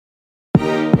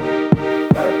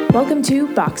Welcome to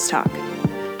Box Talk,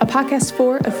 a podcast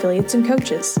for affiliates and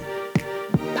coaches,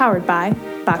 powered by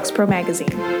Box Pro Magazine.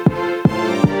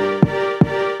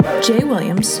 Jay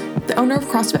Williams, the owner of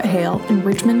CrossFit Hale in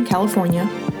Richmond, California,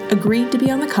 agreed to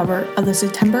be on the cover of the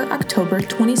September-October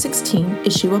 2016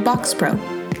 issue of Box Pro.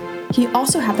 He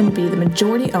also happened to be the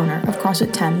majority owner of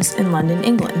CrossFit Thames in London,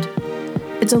 England.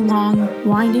 It's a long,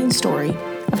 winding story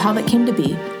of how that came to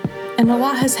be, and a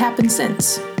lot has happened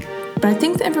since. But I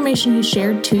think the information he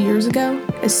shared 2 years ago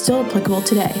is still applicable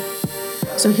today.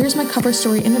 So here's my cover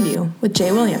story interview with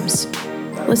Jay Williams.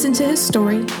 Listen to his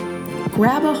story,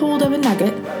 grab a hold of a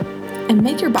nugget, and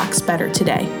make your box better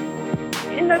today.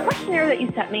 In the questionnaire that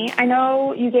you sent me, I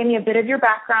know you gave me a bit of your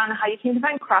background, how you came to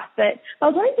find CrossFit. I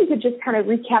was wondering if you could just kind of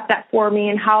recap that for me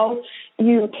and how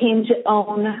you came to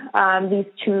own these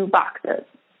two boxes.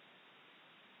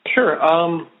 Sure.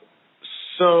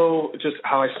 So just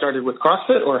how I started with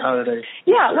CrossFit, or how did I?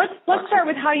 Yeah, let's start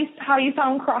with how you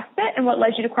found CrossFit and what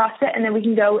led you to CrossFit, and then we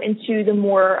can go into the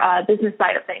more business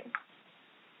side of things.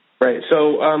 Right.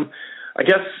 So I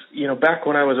guess, back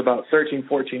when I was about 13,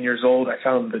 14 years old, I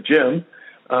found the gym,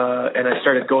 and I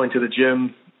started going to the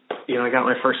gym. I got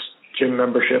my first gym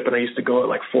membership, and I used to go at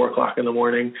like 4:00 in the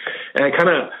morning, and I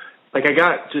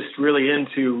got just really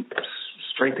into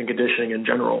strength and conditioning in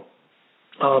general.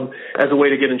 As a way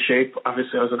to get in shape.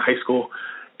 Obviously, I was in high school,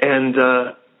 and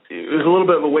it was a little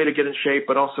bit of a way to get in shape,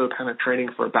 but also kind of training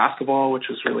for basketball, which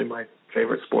was really my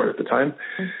favorite sport at the time.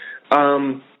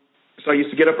 So I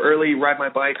used to get up early, ride my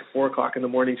bike at 4:00 in the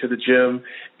morning to the gym,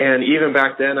 and even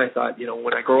back then I thought,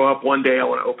 when I grow up, one day I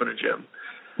want to open a gym.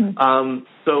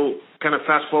 So kind of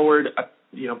fast forward,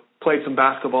 played some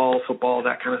basketball, football,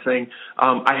 that kind of thing.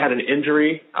 I had an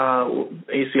injury,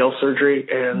 ACL surgery,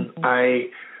 and I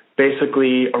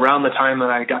basically, around the time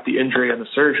that I got the injury and the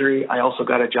surgery, I also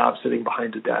got a job sitting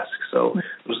behind a desk. So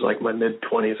it was like my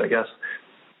mid-20s, I guess.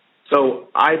 So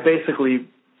I basically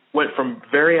went from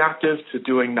very active to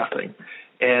doing nothing.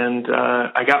 And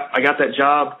I got that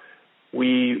job.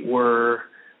 We were,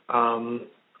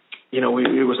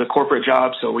 it was a corporate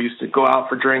job, so we used to go out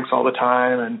for drinks all the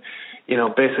time and,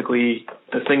 basically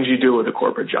the things you do with a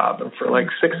corporate job. And for like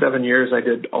 6-7 years, I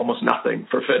did almost nothing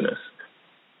for fitness.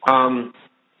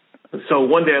 So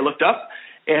one day I looked up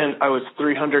and I was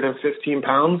 315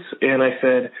 pounds, and I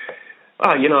said,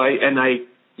 I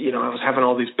was having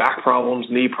all these back problems,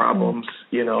 knee problems,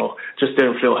 just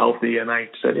didn't feel healthy. And I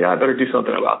said, I better do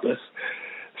something about this.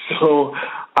 So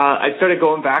I started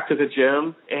going back to the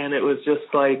gym, and it was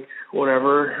just like,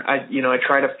 whatever. I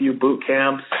tried a few boot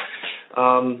camps,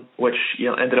 which,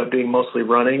 ended up being mostly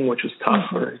running, which was tough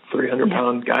for a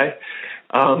 300-pound guy.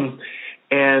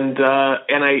 And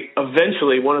I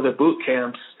eventually, one of the boot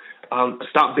camps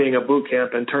stopped being a boot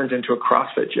camp and turned into a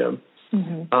CrossFit gym.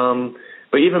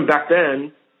 But even back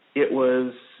then, it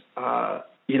was, I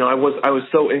was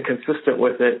so inconsistent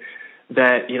with it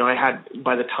that, I had,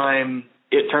 by the time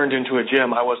it turned into a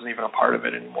gym, I wasn't even a part of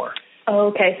it anymore.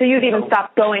 Oh, okay. So you'd even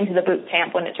stopped going to the boot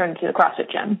camp when it turned into the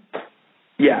CrossFit gym.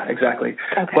 Yeah, exactly.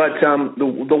 Okay. But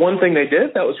the one thing they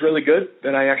did that was really good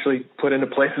that I actually put into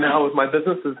place now with my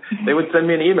business is they would send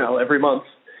me an email every month.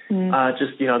 This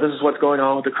is what's going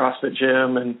on with the CrossFit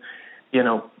gym and,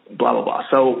 blah, blah, blah.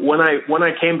 So when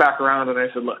I came back around and I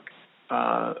said, look,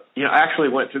 I actually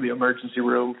went to the emergency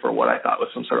room for what I thought was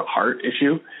some sort of heart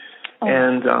issue.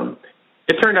 And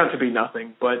it turned out to be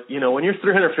nothing. But, when you're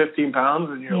 315 pounds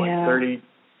and you're like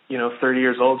 30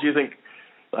 years old, you think,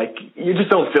 like, you just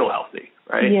don't feel healthy.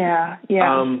 Right. Yeah.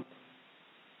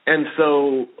 And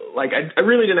so, like, I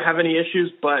really didn't have any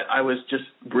issues, but I was just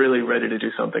really ready to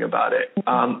do something about it.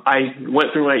 I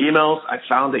went through my emails. I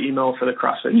found the email for the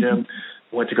CrossFit gym,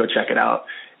 went to go check it out.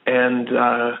 And,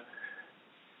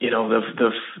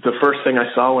 the first thing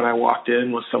I saw when I walked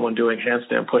in was someone doing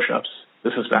handstand push-ups.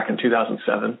 This was back in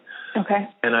 2007. Okay.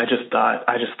 And I just thought,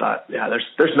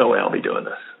 there's no way I'll be doing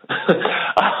this.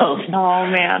 Oh,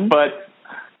 man.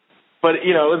 But,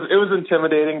 it was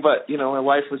intimidating, but, my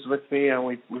wife was with me, and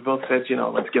we both said,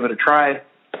 let's give it a try.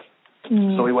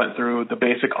 So we went through the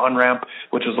basic on-ramp,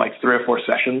 which was like 3 or 4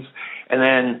 sessions. And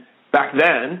then back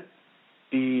then,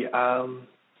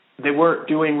 they weren't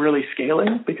doing really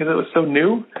scaling because it was so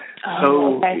new.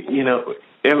 Okay.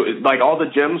 It was like all the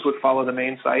gyms would follow the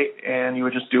main site, and you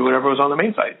would just do whatever was on the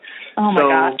main site. Oh, my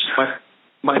gosh.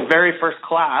 My very first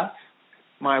class,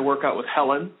 my workout was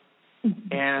Helen.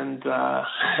 And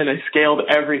I scaled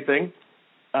everything,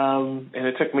 and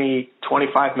it took me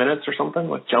 25 minutes or something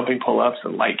with jumping pull-ups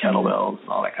and light kettlebells and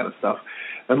all that kind of stuff.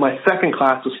 And my second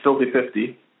class was Filthy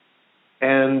 50,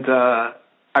 and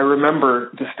I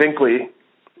remember distinctly,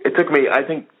 I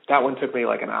think that one took me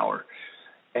like an hour.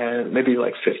 and maybe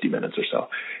like 50 minutes or so.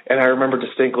 And I remember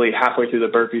distinctly halfway through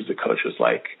the burpees, the coach was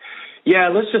like, yeah,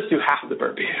 let's just do half the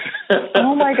burpees.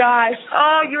 Oh my gosh.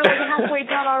 Oh, you're like halfway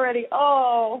done already.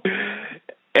 Oh.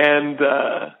 And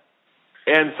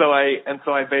so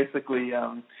I basically,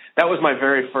 that was my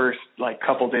very first like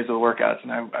couple days of the workouts.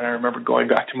 And I remember going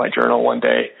back to my journal one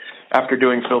day after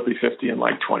doing Filthy 50 in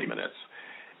like 20 minutes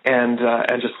and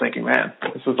just thinking, man,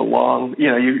 this is a long,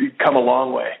 you come a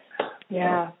long way.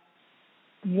 Yeah.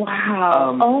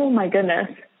 Wow. Oh my goodness.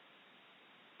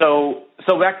 So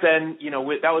back then,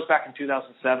 that was back in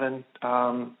 2007.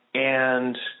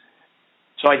 And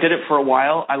so I did it for a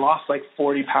while. I lost like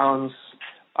 40 pounds,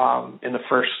 in the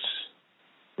first,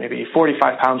 maybe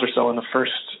 45 pounds or so in the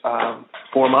first,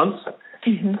 4 months.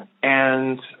 Mm-hmm.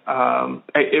 And,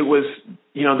 it was,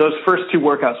 those first 2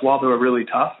 workouts, while they were really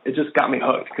tough, it just got me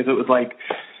hooked because it was like,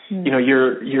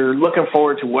 you're looking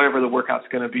forward to whatever the workout's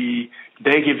going to be.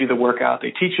 They give you the workout.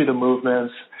 They teach you the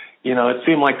movements. It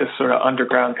seemed like this sort of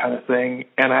underground kind of thing.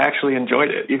 And I actually enjoyed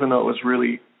it, even though it was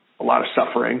really a lot of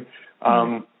suffering.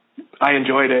 I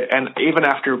enjoyed it. And even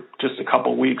after just a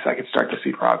couple weeks, I could start to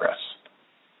see progress.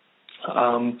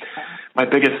 I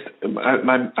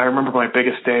remember my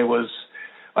biggest day was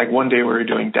like one day we were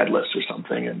doing deadlifts or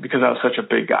something. And because I was such a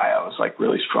big guy, I was like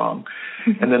really strong.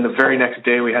 Mm-hmm. And then the very next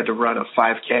day we had to run a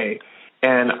 5K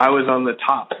and I was on the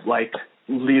top, like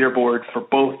leaderboard for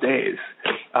both days.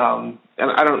 And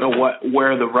I don't know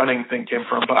where the running thing came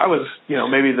from, but I was,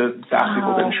 maybe the fast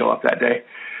people didn't show up that day,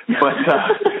 but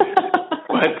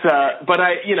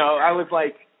I was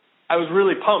like, I was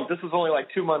really pumped. This was only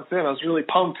like 2 months in. I was really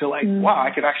pumped to like, wow,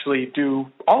 I could actually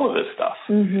do all of this stuff.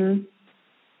 Mm-hmm.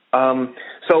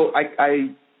 So I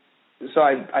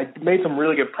made some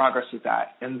really good progress with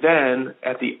that. And then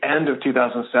at the end of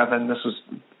 2007, this was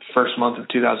first month of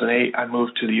 2008, I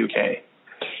moved to the UK.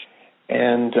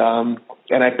 And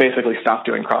I basically stopped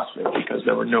doing CrossFit because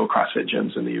there were no CrossFit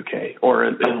gyms in the UK or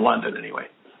in London anyway.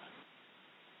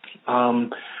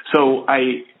 So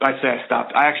I say I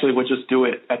stopped. I actually would just do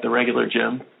it at the regular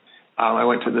gym. I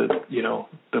went to the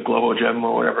Globo gym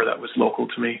or whatever that was local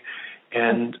to me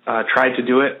and tried to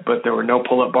do it, but there were no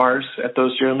pull-up bars at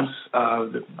those gyms,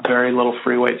 very little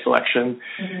free weight selection.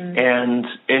 Mm-hmm. And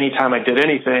anytime I did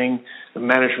anything, the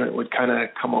management would kind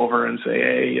of come over and say,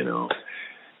 hey,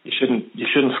 you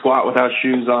shouldn't squat without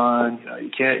shoes on.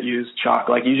 You can't use chalk.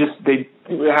 Like they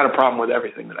had a problem with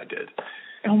everything that I did.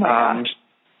 Oh my gosh.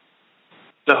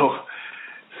 So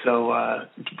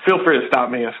feel free to stop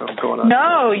me if I'm going on.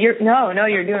 No, you're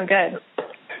doing good.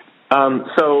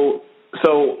 So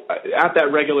at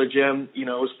that regular gym, it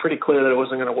was pretty clear that it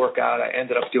wasn't going to work out. I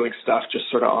ended up doing stuff just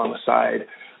sort of on the side.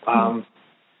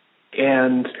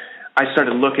 And I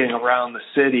started looking around the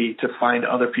city to find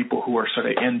other people who were sort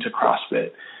of into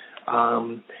CrossFit.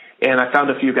 And I found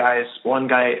a few guys. One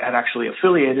guy had actually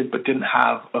affiliated but didn't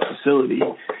have a facility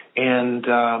and,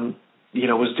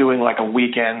 was doing like a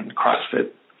weekend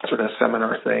CrossFit sort of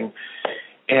seminar thing.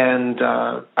 And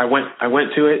I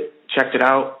went to it, checked it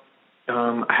out.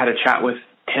 I had a chat with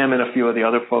him and a few of the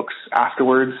other folks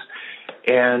afterwards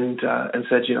and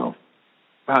said,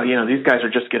 wow, these guys are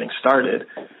just getting started.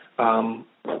 And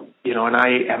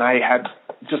I had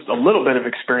just a little bit of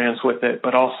experience with it,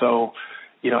 but also,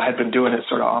 had been doing it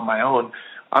sort of on my own.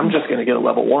 I'm just going to get a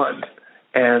level 1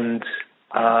 and,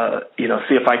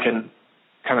 see if I can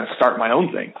kind of start my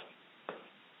own thing.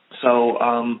 So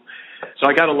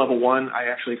I got a level 1. I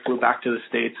actually flew back to the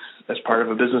States as part of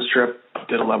a business trip,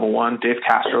 did a level 1. Dave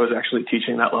Castro was actually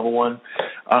teaching that level 1.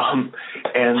 And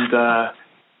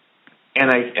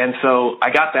so I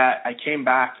got that. I came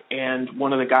back, and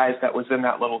one of the guys that was in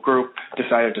that little group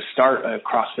decided to start a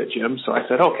CrossFit gym. So I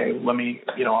said, okay, let me,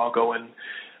 I'll go and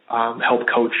help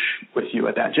coach with you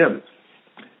at that gym.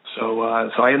 So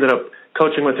I ended up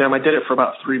coaching with him. I did it for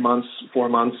about 3 months, 4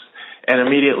 months, and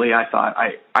immediately I thought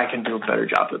I can do a better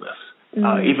job than this.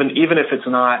 Mm-hmm. Even if it's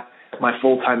not my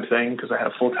full-time thing, because I had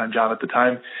a full-time job at the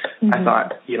time, mm-hmm. I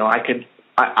thought,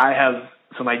 I have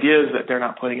some ideas that they're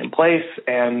not putting in place,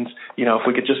 and if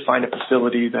we could just find a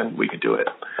facility, then we could do it.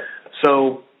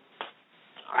 So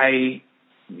I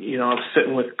was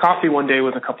sitting with coffee one day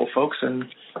with a couple folks, and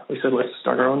we said, let's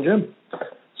start our own gym.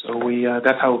 So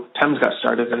that's how Thames got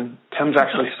started, and Thames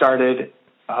actually started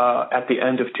at the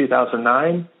end of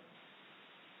 2009.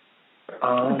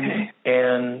 Okay.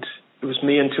 And it was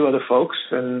me and 2 other folks,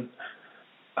 and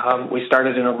we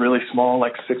started in a really small,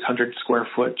 like 600 square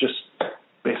foot, just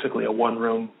basically a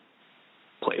one-room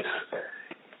place.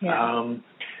 Yeah.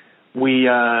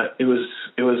 It was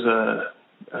a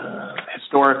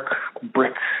historic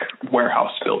brick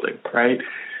warehouse building, right?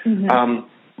 Mm-hmm.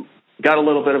 got a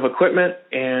little bit of equipment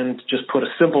and just put a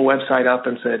simple website up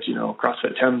and said,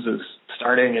 CrossFit Thames is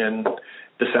starting in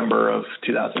December of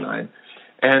 2009.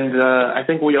 And I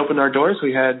think we opened our doors.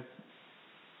 We had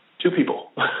 2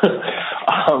 people.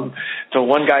 So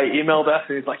one guy emailed us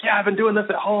and he's like, yeah, I've been doing this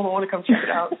at home. I want to come check it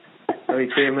out. So he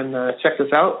came and checked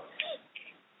us out.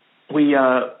 So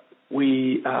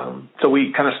we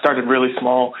kind of started really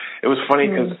small. It was funny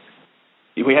because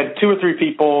we had 2 or 3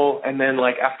 people, and then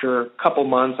like after a couple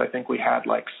months, I think we had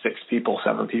like 6 people,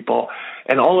 7 people,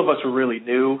 and all of us were really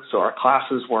new. So our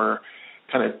classes were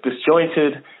kind of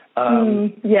disjointed.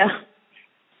 Yeah.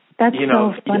 That's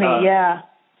so funny. Yeah.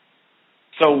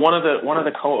 So one of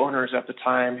the co-owners at the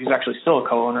time, he's actually still a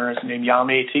co-owner, is named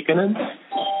Yami Tikkanen,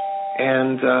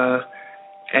 and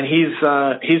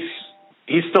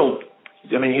he's still,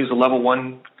 he's a level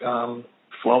 1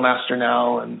 flow master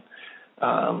now, and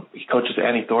he coaches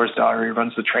Annie Thorsdottir. He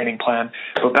runs the training plan.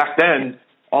 But back then,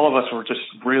 all of us were just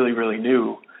really, really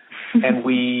new, and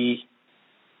we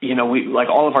like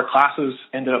all of our classes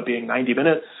ended up being 90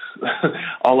 minutes.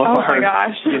 All of my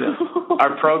gosh.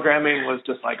 Our programming was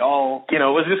just like it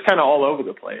was just kind of all over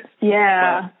the place.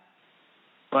 Yeah.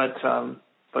 But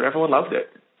everyone loved it.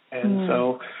 And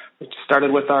so it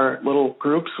started with our little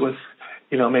groups with,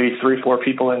 maybe 3-4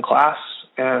 people in class,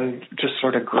 and just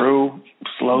sort of grew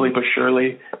slowly but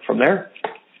surely from there.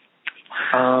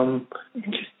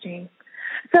 Interesting.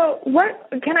 So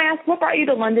can I ask, what brought you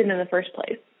to London in the first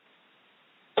place?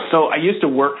 So I used to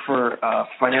work for a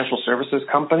financial services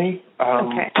company.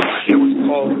 Okay. It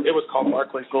was called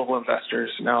Barclays Global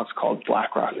Investors. Now it's called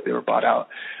BlackRock. They were bought out.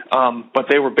 But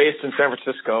they were based in San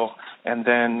Francisco, and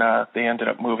then they ended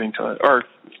up moving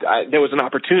there was an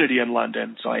opportunity in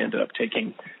London, so I ended up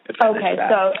taking advantage of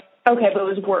that. But it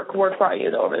was work. Work brought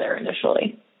you over there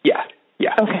initially. Yeah.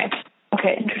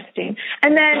 Okay, interesting.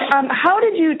 And then how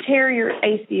did you tear your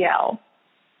ACL?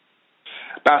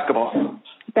 Basketball,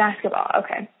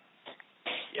 okay.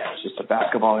 Yeah, it's just a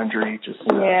basketball injury.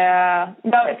 Yeah.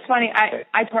 No, it's funny.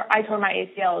 I tore my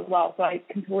ACL as well, so I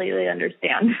completely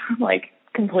understand,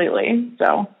 completely.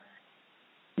 So.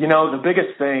 The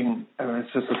biggest thing,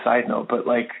 it's just a side note, but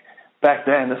back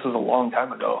then, this was a long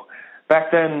time ago.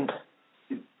 Back then,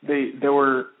 there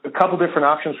were a couple different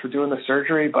options for doing the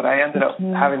surgery, but I ended up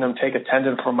having them take a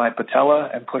tendon from my patella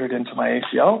and put it into my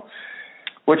ACL,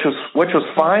 which was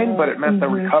fine, but it meant the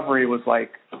recovery was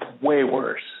way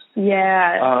worse.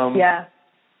 Yeah. Yeah.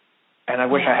 And I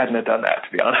wish I hadn't have done that,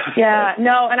 to be honest. Yeah.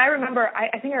 No. And I remember,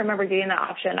 I think I remember getting that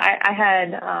option. I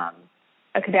had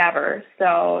a cadaver,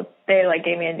 so they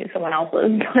gave me someone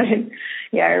else's. But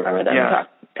yeah, I remember them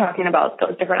talking about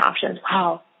those different options.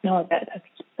 Wow. No,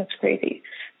 that's crazy.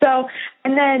 So,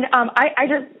 and then I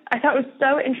thought it was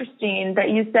so interesting that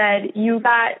you said you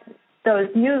got those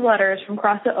newsletters from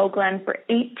CrossFit Oakland for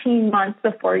 18 months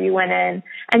before you went in,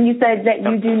 and you said that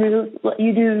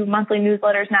you do monthly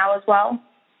newsletters now as well.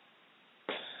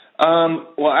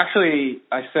 Well, actually,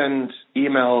 I send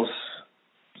emails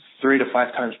 3 to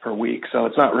 5 times per week, so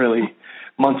it's not really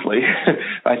monthly.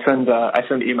 I send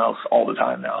emails all the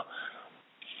time now.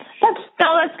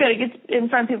 That's good. It gets in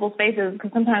front of people's faces,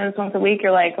 because sometimes once a week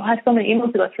you're like, I have so many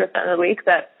emails to go through at the end of the week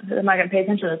that I'm not going to pay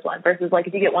attention to this one. Versus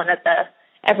if you get one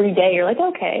every day, you're like,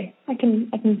 okay, I can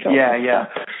control. Yeah.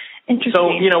 Interesting.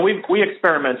 So we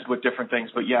experimented with different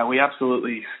things, but yeah, we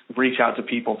absolutely reach out to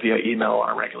people via email on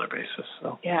a regular basis.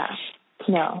 So yeah,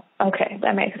 no, okay,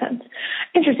 that makes sense.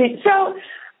 Interesting. So,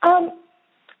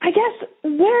 I guess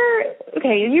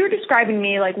you were describing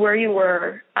me where you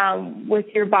were with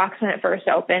your box when it first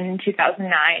opened in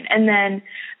 2009, and then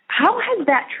how has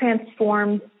that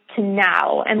transformed to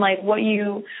now, and what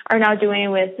you are now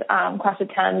doing with CrossFit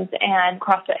Thames and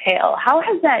CrossFit Hale? How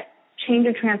has that changed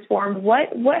or transformed? What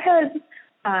has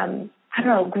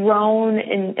grown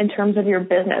in terms of your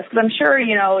business? Because I'm sure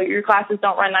your classes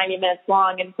don't run 90 minutes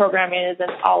long, and programming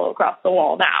isn't all across the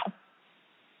wall now.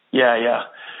 Yeah.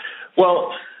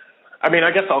 Well, I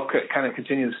guess I'll kind of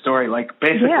continue the story.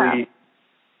 Basically,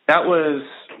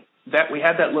 we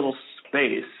had that little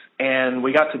space, and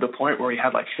we got to the point where we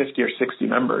had 50 or 60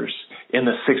 members in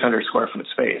the 600 square foot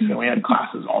space, and we had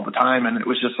classes all the time, and it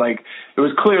was just it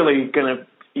was clearly gonna,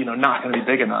 not gonna be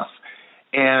big enough,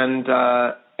 and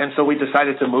so we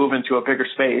decided to move into a bigger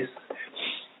space.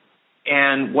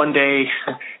 And one day,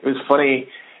 it was funny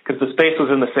because the space was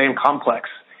in the same complex,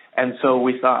 and so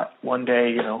we thought one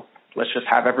day, let's just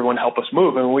have everyone help us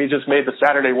move. And we just made the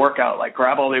Saturday workout,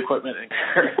 grab all the equipment and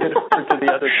carry it over to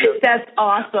the other gym. That's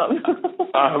awesome.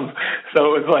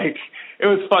 So it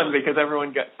was fun because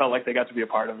everyone felt like they got to be a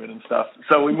part of it and stuff.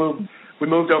 So we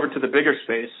moved over to the bigger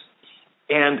space,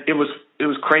 And it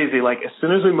was crazy. Like, as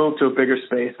soon as we moved to a bigger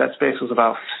space, that space was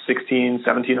about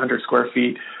 1,700 square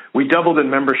feet. We doubled in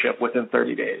membership within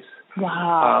 30 days.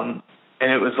 Wow.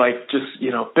 And it was like, just,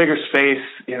 bigger space,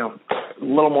 a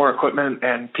little more equipment,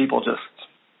 and people just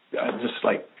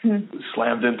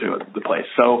slammed into the place.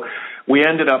 So we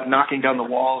ended up knocking down the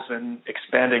walls and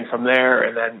expanding from there,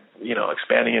 and then,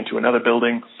 expanding into another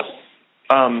building.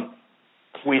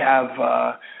 We have,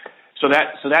 so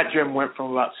that gym went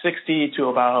from about 60 to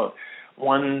about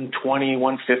 120,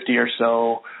 150 or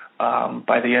so,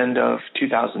 by the end of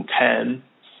 2010.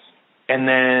 And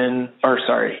then,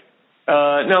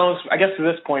 I guess to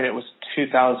this point it was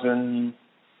 2000.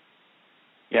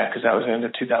 Yeah, because that was the end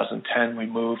of 2010 we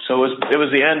moved. So it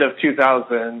was the end of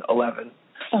 2011.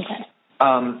 Okay.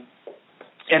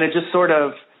 And it just sort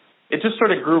of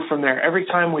grew from there. Every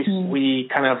time we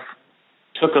kind of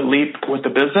took a leap with the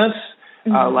business,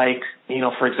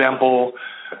 for example,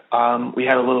 we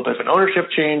had a little bit of an ownership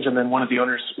change, and then one of the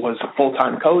owners was a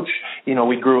full-time coach.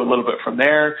 We grew a little bit from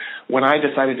there. When I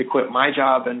decided to quit my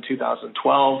job in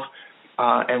 2012,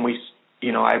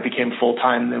 and I became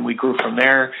full-time, then we grew from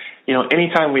there.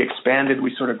 Anytime we expanded,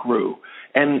 we sort of grew.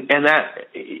 And that,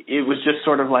 it was just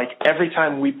sort of like every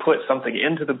time we put something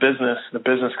into the business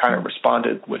kind of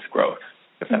responded with growth,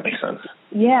 if that makes sense.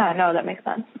 Yeah, no, that makes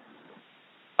sense.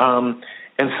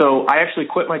 And so I actually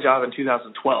quit my job in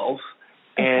 2012,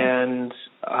 and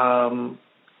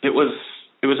it was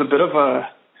a bit of a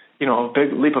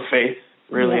big leap of faith,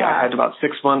 really. Yeah. I had about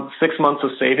 6 months of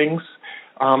savings,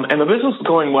 and the business was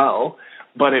going well,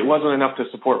 but it wasn't enough to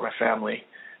support my family.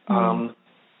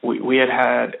 We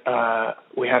had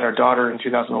our daughter in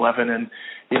 2011, and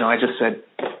I just said,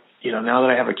 now that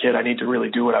I have a kid, I need to really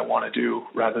do what I want to do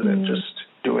rather than just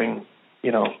doing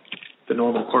the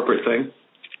normal corporate thing.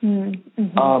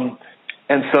 Mm-hmm.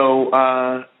 And so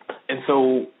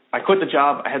I quit the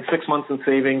job. I had 6 months in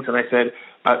savings, and I said,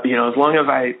 as long as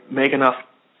I make enough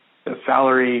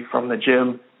salary from the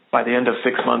gym by the end of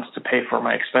 6 months to pay for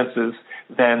my expenses,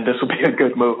 then this will be a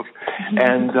good move. Mm-hmm.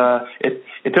 And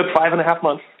it took 5.5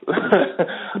 months.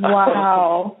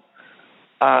 Wow.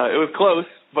 It was close,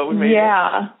 but we made it.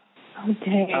 Yeah. Oh,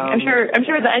 dang. I'm sure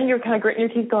at the end you're kind of gritting your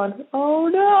teeth going, oh,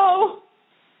 no.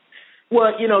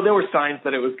 Well, there were signs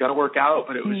that it was going to work out,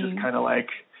 but it was just kind of like,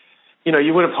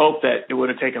 you would have hoped that it would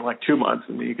have taken like 2 months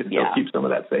and you could still keep some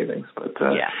of that savings. But it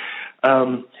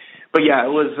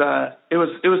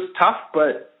was tough,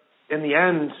 but in the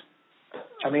end,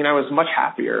 I was much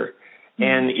happier.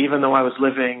 And even though I was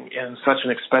living in such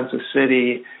an expensive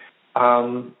city,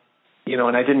 and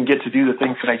I didn't get to do the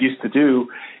things that I used to do,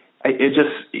 it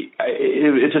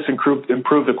just improved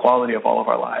the quality of all of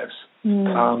our lives.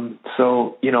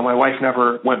 So, my wife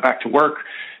never went back to work.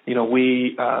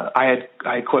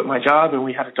 I quit my job, and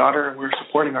we had a daughter, and we were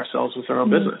supporting ourselves with our own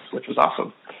business, which was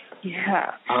awesome.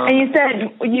 Yeah. And you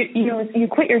said you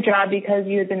quit your job because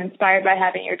you had been inspired by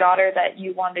having your daughter, that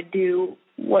you wanted to do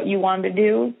what you wanted to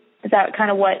do. Is that kind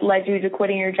of what led you to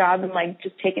quitting your job and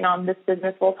just taking on this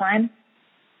business full time?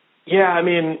 Yeah.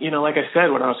 Like I said,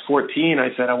 when I was 14,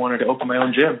 I said I wanted to open my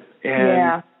own gym.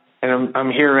 And I'm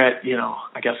here at,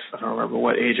 I guess, I don't remember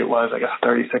what age it was, I guess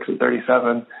 36 or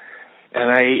 37.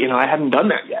 And I hadn't done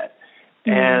that yet.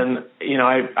 Mm-hmm. And,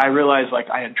 I realized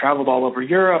I had traveled all over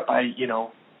Europe. I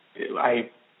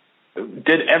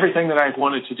did everything that I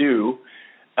wanted to do,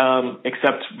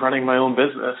 except running my own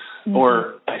business. Mm-hmm.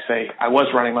 Or I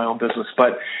was running my own business,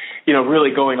 but,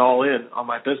 really going all in on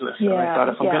my business. Yeah. And I thought,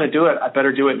 if I'm going to do it, I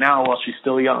better do it now while she's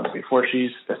still young, before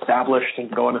she's established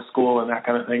and going to school and that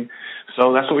kind of thing.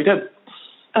 So that's what we did.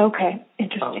 Okay.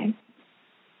 Interesting.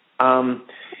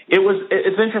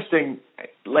 It's interesting.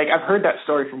 I've heard that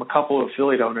story from a couple of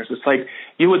affiliate owners. It's like,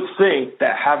 you would think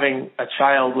that having a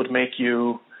child would make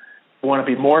you want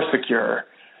to be more secure.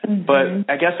 Mm-hmm.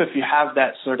 But I guess if you have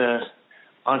that sort of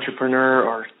entrepreneur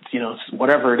or,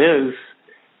 whatever it is,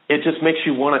 it just makes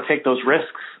you want to take those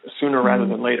risks sooner rather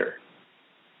than later.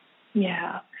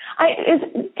 Yeah. Do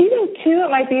you think, too, it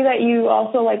might be that you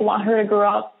also, want her to grow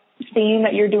up seeing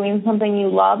that you're doing something you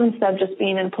love instead of just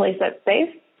being in a place that's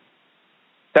safe?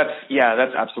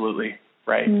 That's absolutely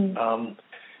right.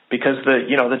 Because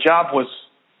the job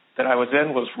that I was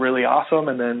in was really awesome,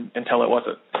 and then until it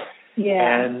wasn't.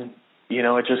 Yeah. And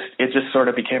it just sort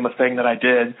of became a thing that I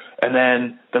did, and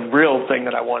then the real thing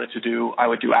that I wanted to do, I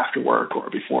would do after work or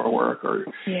before work or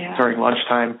during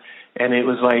lunchtime. And it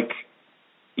was like,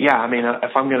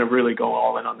 if I'm going to really go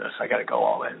all in on this, I got to go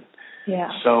all in.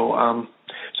 Yeah. So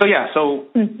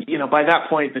by that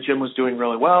point, the gym was doing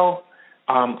really well.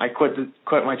 I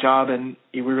quit my job, and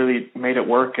we really made it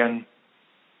work. And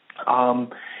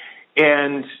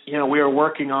we were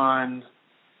working on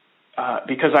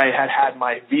because I had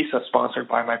my visa sponsored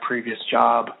by my previous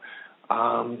job,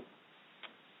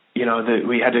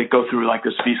 we had to go through like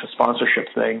this visa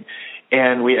sponsorship thing,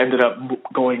 and we ended up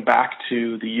going back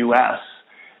to the U.S.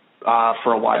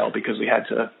 For a while because we had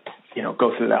to,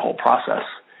 go through that whole process.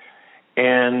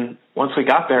 And once we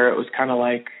got there, it was kind of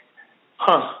like,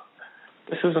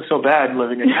 this isn't so bad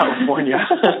living in California.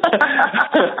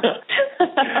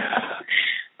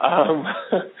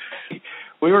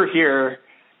 We were here,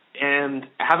 and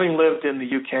having lived in the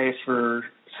UK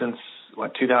since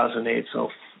 2008, so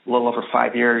a little over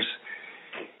 5 years,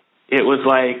 it was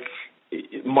like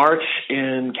March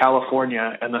in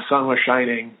California, and the sun was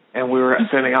shining, and we were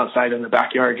sitting outside in the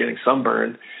backyard getting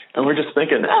sunburned, and we're just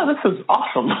thinking, this is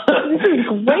awesome. This is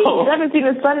great. I haven't seen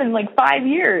the sun in like 5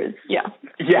 years. Yeah.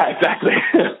 Yeah, exactly.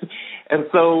 And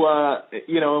so,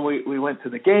 we went to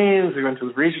the games, we went to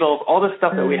the regionals, all this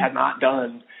stuff that we had not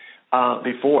done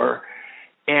before.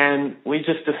 And we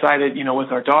just decided,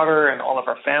 with our daughter and all of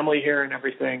our family here and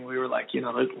everything, we were like,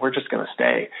 we're just going to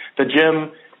stay. The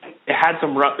gym, it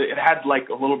had like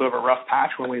a little bit of a rough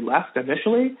patch when we left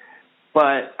initially,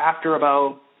 but after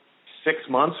about 6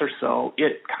 months or so,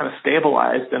 it kind of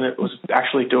stabilized, and it was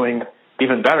actually doing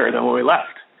even better than when we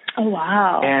left. Oh,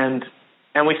 wow.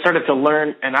 And we started to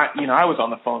learn, and I was on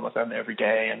the phone with them every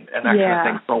day and that kind of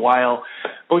thing for a while.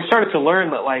 But we started to learn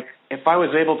that, like, if I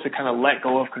was able to kind of let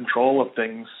go of control of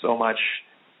things so much,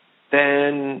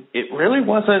 then it really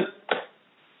wasn't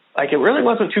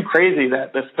too crazy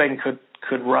that this thing could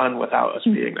run without us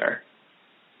being there,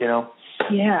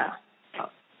 Yeah.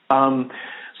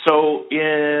 So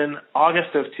in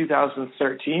August of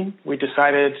 2013, we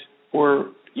decided we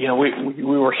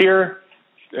were here,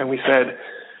 and we said,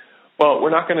 well,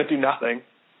 we're not going to do nothing.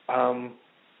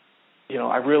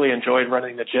 I really enjoyed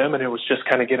running the gym, and it was just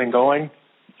kind of getting going.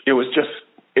 It was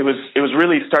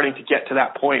really starting to get to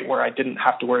that point where I didn't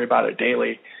have to worry about it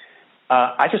daily.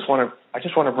 I just want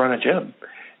to run a gym.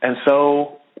 And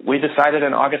so we decided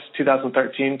in August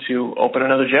 2013 to open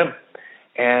another gym.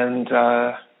 And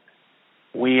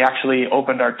we actually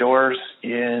opened our doors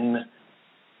in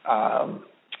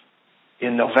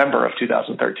November of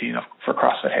 2013 for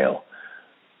CrossFit Hale.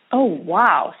 Oh,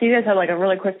 wow. So you guys had like a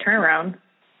really quick turnaround.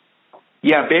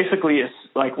 Yeah, basically it's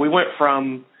like we went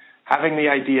from having the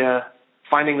idea,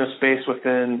 finding the space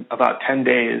within about 10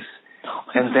 days,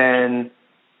 and then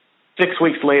 6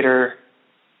 weeks later,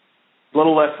 a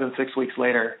little less than 6 weeks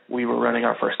later, we were running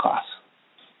our first class.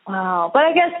 Wow. But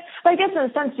I guess in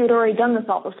a sense you'd already done this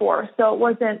all before, so it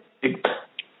wasn't.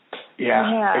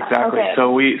 Yeah, exactly. Okay.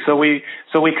 So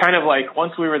we kind of like,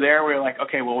 once we were there, we were like,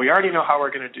 okay, well, we already know how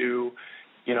we're going to do,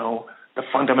 the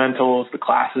fundamentals, the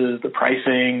classes, the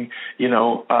pricing,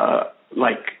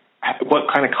 like what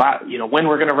kind of class, when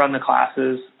we're going to run the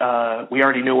classes. We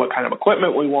already knew what kind of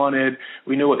equipment we wanted.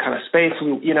 We knew what kind of space,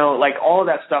 like all of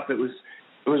that stuff. It was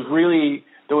really,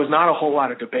 there was not a whole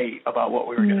lot of debate about what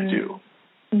we were going to do.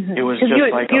 Mm-hmm. It was just you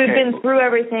had been through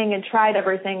everything and tried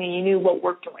everything, and you knew what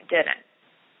worked and what didn't.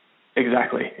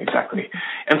 Exactly.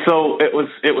 And so it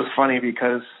was funny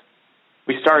because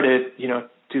we started,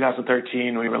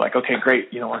 2013, we were like, okay, great,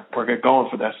 we're good going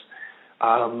for this.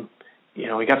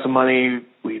 We got some money,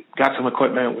 we got some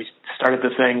equipment, we started the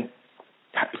thing,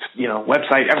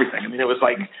 website, everything. I mean, it was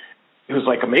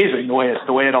like amazing the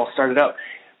way it all started up.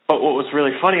 But what was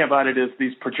really funny about it is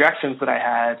these projections that I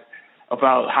had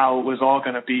about how it was all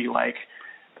going to be like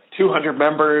 200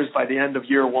 members by the end of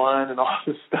year one and all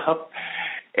this stuff.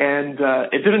 And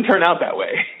it didn't turn out that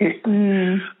way. It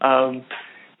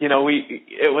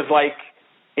was like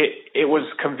it was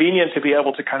convenient to be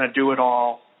able to kind of do it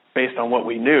all based on what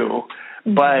we knew,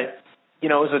 but it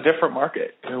was a different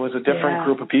market. It was a different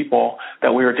group of people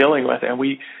that we were dealing with, and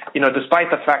we,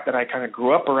 despite the fact that I kind of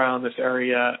grew up around this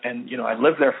area and I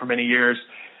lived there for many years,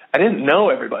 I didn't know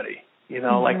everybody.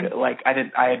 Like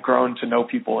I had grown to know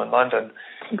people in London,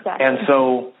 exactly, and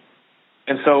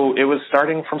so it was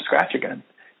starting from scratch again.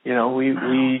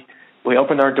 We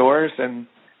opened our doors, and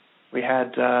we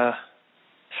had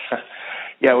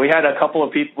we had a couple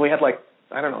of people. We had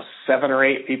 7 or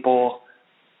 8 people,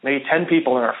 maybe 10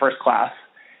 people in our first class,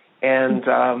 and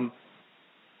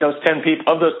those 10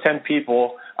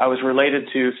 people, I was related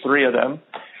to 3 of them,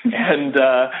 and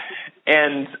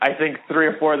I think 3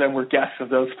 or 4 of them were guests of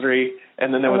those 3,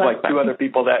 and then there was 2 other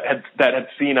people that had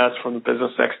seen us from the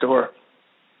business next door.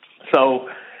 So,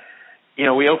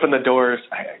 we opened the doors.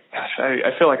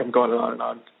 I feel like I'm going on and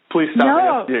on. Please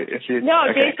stop me if you. No,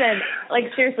 okay. Jason.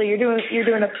 Seriously, you're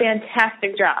doing a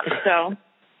fantastic job.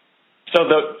 So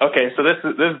this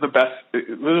is the best. This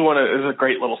is a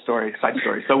great little side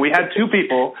story. So we had 2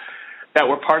 people that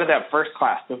were part of that first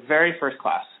class, the very first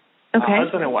class,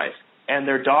 husband and wife, and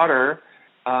their daughter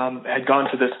had gone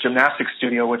to this gymnastics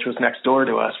studio, which was next door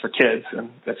to us for kids,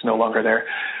 and that's no longer there.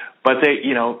 But they,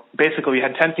 basically we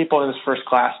had 10 people in this first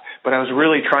class, but I was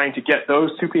really trying to get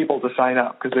those 2 people to sign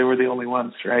up because they were the only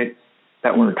ones, right,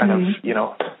 that were kind of,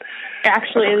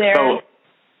 actually there. So,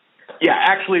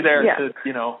 actually there to,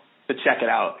 to check it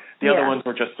out. The other ones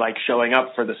were just like showing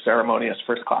up for the ceremonious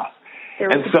first class.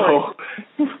 And so,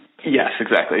 yes,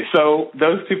 exactly. So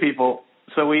those 2 people,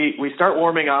 so we start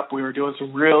warming up. We were doing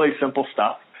some really simple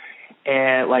stuff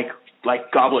and like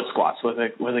goblet squats with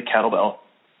a kettlebell.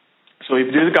 So we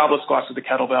do the goblet squats with the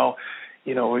kettlebell.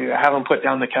 We have them put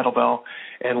down the kettlebell,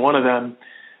 and one of them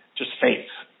just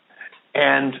faints.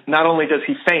 And not only does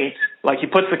he faint, like he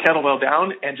puts the kettlebell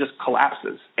down and just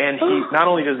collapses. And he not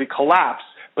only does he collapse,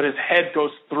 but his head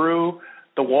goes through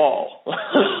the wall,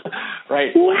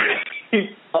 right? He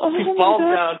falls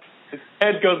down, his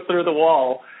head goes through the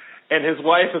wall, and his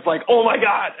wife is like, "Oh my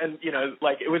God!" And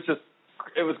it was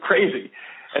crazy.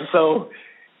 And so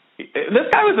this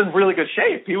guy was in really good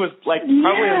shape. He was probably in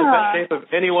the best shape of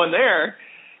anyone there,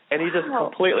 and he just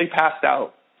completely passed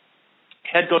out.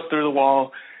 Head goes through the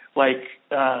wall. We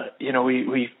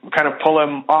kind of pull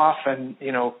him off and,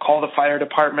 call the fire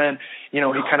department. He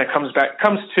kind of comes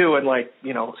to in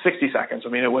 60 seconds. I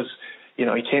mean, it was, he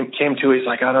came to, he's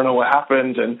like, I don't know what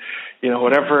happened and,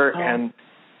 whatever. And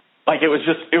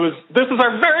this is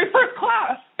our very first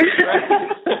class. Right?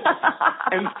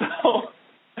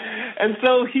 And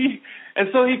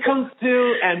so he comes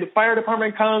to, and the fire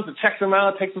department comes and checks him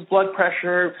out, takes his blood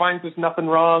pressure, finds there's nothing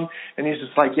wrong, and he's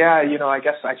just like, I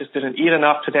guess I just didn't eat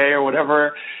enough today or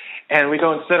whatever. And we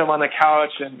go and sit him on the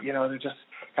couch, and they're just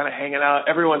kind of hanging out.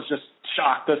 Everyone's just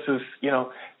shocked. This is,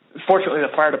 fortunately the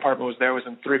fire department was there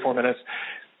within 3-4 minutes.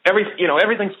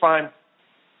 Everything's fine.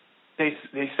 They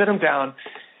sit him down,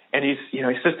 and he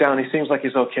sits down. He seems like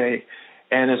he's okay,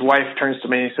 and his wife turns to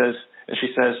me and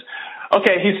she says,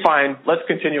 "Okay, he's fine. Let's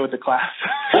continue with the class."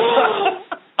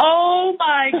 Oh,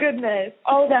 my goodness.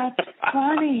 Oh, that's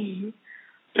funny.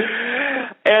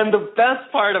 And the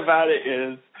best part about it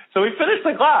is, so we finished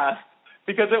the class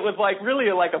because it was really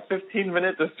a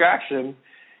 15-minute distraction,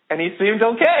 and he seemed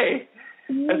okay.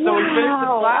 And so we finished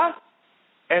the class,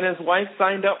 and his wife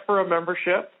signed up for a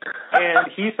membership,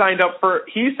 and he signed up for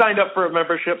a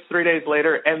membership 3 days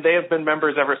later, and they have been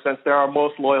members ever since. They're our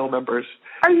most loyal members.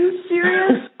 Are you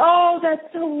serious? Oh,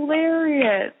 that's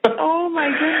hilarious. Oh,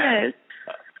 my goodness.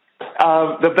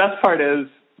 The best part is,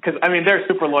 because, they're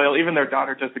super loyal. Even their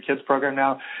daughter does the kids program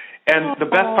now. And the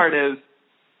best part is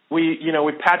we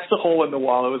patched a hole in the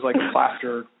wall. It was like a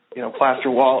plaster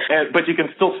wall. But you can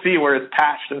still see where it's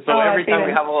patched. And so every time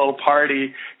we have a little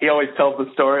party, he always tells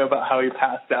the story about how he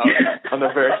passed out on the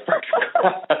very first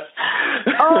class.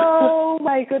 Oh,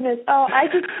 my goodness. Oh,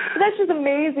 that's just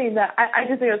amazing. That I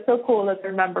just think it's so cool that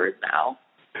they're members now.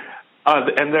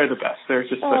 And they're the best. They're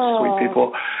just such sweet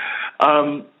people.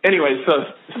 Anyway, so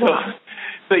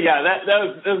yeah, that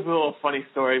was a little funny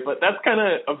story, but that's kind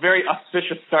of a very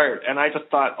auspicious start. And I just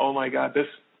thought, oh my God, this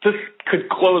could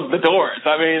close the doors.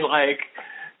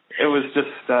 It was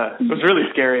just, it was really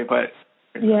scary, but.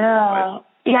 Yeah.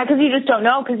 Yeah, because you just don't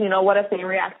know, because, what if they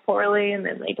react poorly and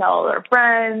then they tell all their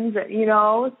friends, so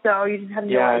you just have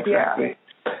no idea. Exactly.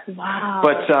 Wow.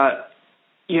 But,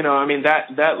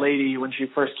 that lady, when she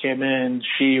first came in,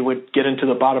 she would get into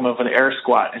the bottom of an air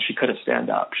squat and she couldn't stand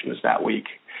up. She was that weak.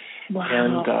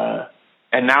 Wow.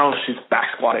 And now she's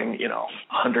back squatting,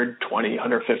 120,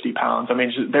 150 pounds.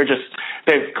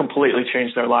 They've completely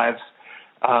changed their lives.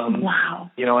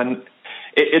 Wow. And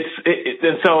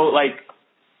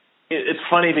it's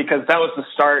funny because that was the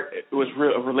start. It was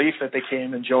a relief that they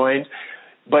came and joined,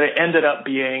 but it ended up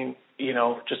being,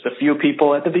 just a few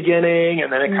people at the beginning,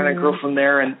 and then it kind of grew from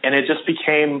there, and it just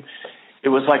became, it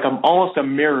was almost a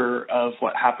mirror of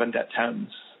what happened at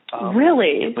Thames.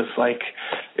 Really? It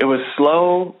was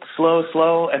slow,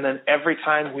 and then every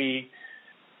time we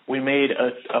made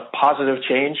a positive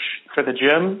change for the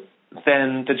gym,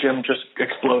 then the gym just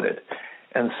exploded.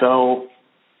 And so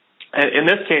in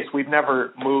this case, we've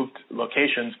never moved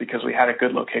locations because we had a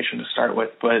good location to start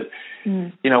with. But,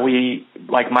 we,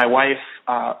 my wife,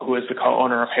 who is the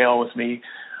co-owner of Hale with me,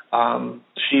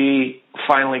 she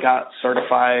finally got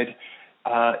certified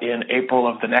in April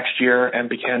of the next year and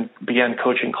began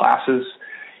coaching classes.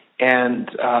 And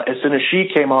as soon as she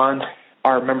came on,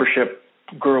 our membership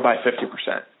grew by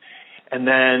 50%. And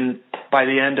then by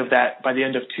the end of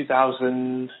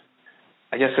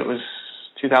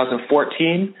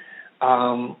 2014,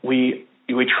 we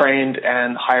trained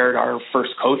and hired our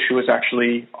first coach, who was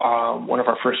actually one of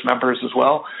our first members as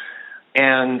well.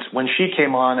 And when she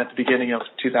came on at the beginning of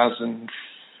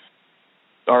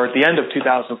or at the end of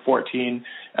 2014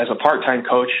 as a part-time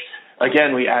coach.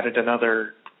 Again, we added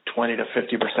another 20 to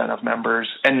 50% of members.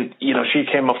 And, she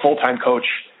became a full-time coach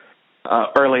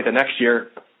early the next year.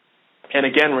 And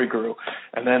again, we grew.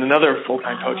 And then another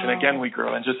full-time coach, and again, we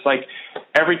grew. And just like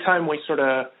every time we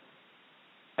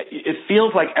it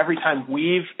feels like every time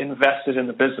we've invested in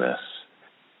the business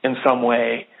in some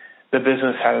way, the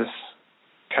business has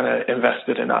kind of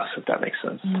invested in us, if that makes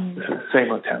sense. Same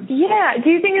with Thames. Yeah. Do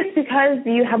you think it's because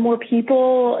you have more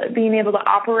people being able to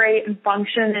operate and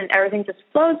function and everything just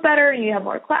flows better and you have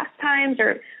more class times?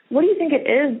 Or what do you think it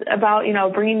is about,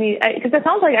 bringing these, because it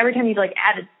sounds like every time you've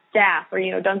added staff or,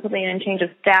 done something and change of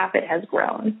staff, it has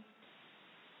grown.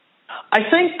 I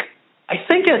think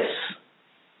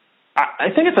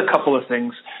it's a couple of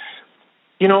things.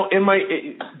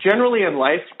 Generally in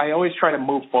life, I always try to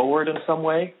move forward in some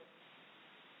way.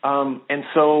 And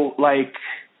so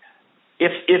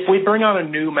if we bring on a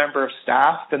new member of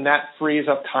staff, then that frees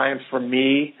up time for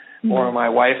me or my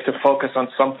wife to focus on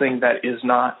something that is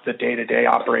not the day-to-day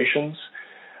operations.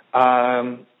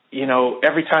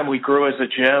 Every time we grew as a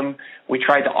gym, we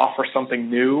tried to offer something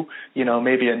new,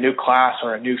 maybe a new class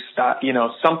or a new stuff,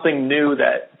 something new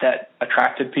that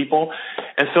attracted people.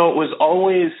 And so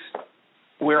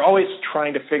we're always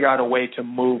trying to figure out a way to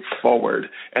move forward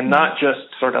and not just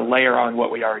sort of layer on what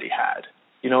we already had.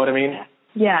 You know what I mean?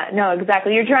 Yeah, no,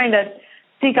 exactly. You're trying to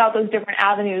seek out those different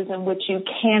avenues in which you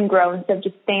can grow instead of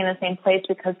just staying in the same place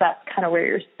because that's kind of where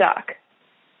you're stuck.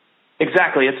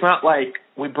 Exactly. It's not like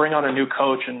we bring on a new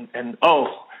coach and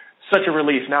such a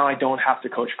relief. Now I don't have to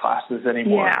coach classes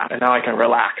anymore, and now I can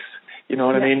relax. You know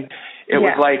what I mean? It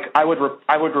was like I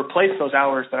would replace those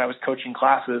hours that I was coaching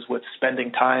classes with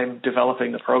spending time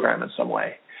developing the program in some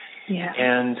way. Yeah.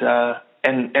 And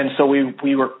so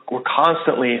we're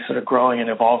constantly sort of growing and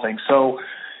evolving. So,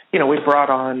 we brought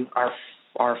on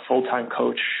our full-time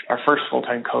coach, our first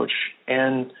full-time coach,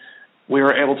 and we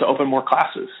were able to open more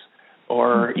classes.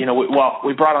 Or,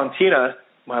 we brought on Tina,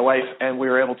 my wife, and we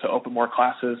were able to open more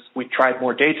classes. We tried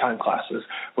more daytime classes.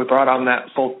 We brought on that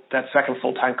second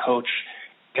full-time coach,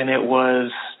 and it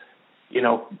was,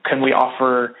 can we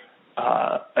offer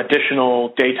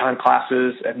additional daytime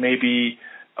classes and maybe,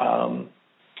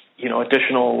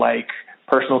 additional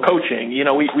personal coaching.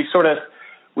 We sort of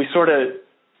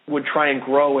would try and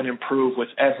grow and improve with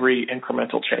every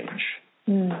incremental change.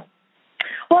 Mm.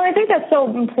 Well, I think that's so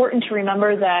important to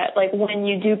remember that, when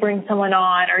you do bring someone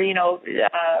on or,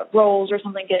 roles or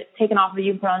something get taken off of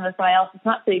you and put on with somebody else, it's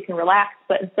not so you can relax,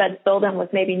 but instead fill them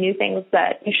with maybe new things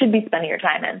that you should be spending your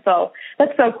time in. So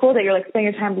that's so cool that you're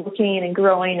spending your time looking and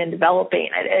growing and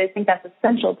developing. I think that's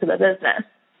essential to the business.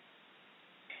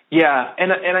 Yeah.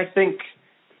 And I think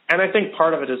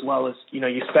part of it as well is,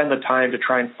 you spend the time to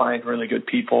try and find really good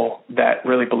people that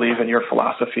really believe in your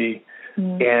philosophy.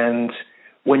 Mm-hmm. And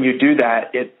when you do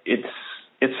that,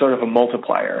 it's sort of a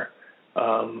multiplier.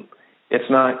 It's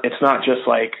not just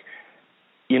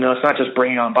it's not just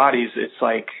bringing on bodies. It's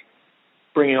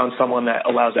bringing on someone that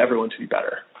allows everyone to be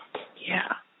better.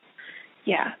 Yeah.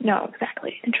 Yeah. No,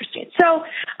 exactly. Interesting. So,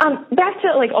 back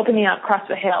to opening up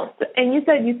CrossFit Hale, and you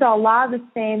said you saw a lot of the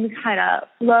same kind of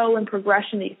flow and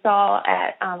progression that you saw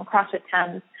at CrossFit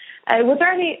Thames. Was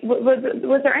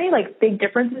there any big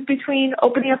differences between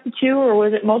opening up the two, or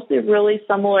was it mostly really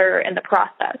similar in the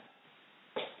process?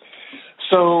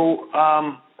 So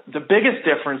the biggest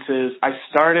difference is I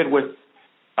started with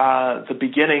the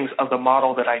beginnings of the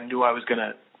model that I knew I was going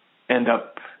to end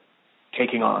up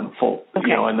taking on full, in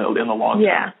the long term.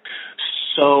 Yeah.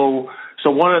 So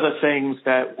one of the things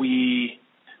that we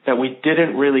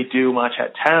didn't really do much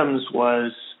at Thames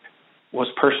was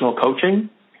personal coaching.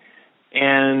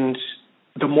 And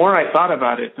the more I thought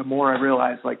about it, the more I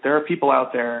realized there are people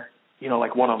out there,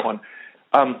 one-on-one.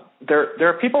 There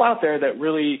are people out there that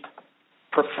really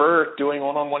prefer doing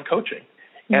one-on-one coaching,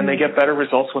 and they get better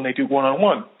results when they do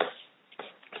one-on-one.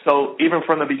 So even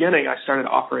from the beginning, I started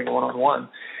offering one-on-one.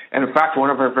 And in fact, one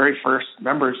of our very first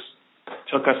members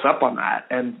took us up on that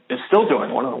and is still doing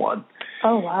one-on-one.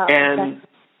 Oh, wow.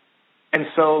 And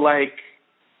so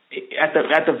at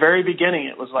the very beginning,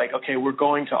 it was okay, we're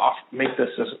going to make this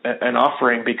as an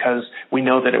offering because we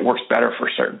know that it works better for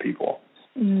certain people.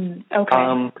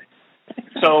 Okay.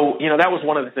 So, that was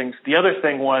one of the things. The other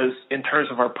thing was, in terms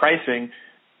of our pricing,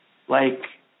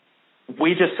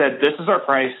 we just said, this is our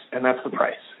price and that's the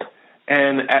price.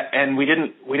 And we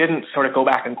didn't sort of go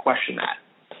back and question that.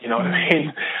 You know what I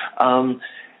mean?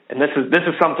 And this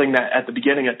is something that at the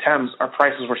beginning at Thames, our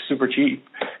prices were super cheap,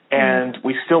 and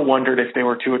we still wondered if they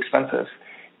were too expensive.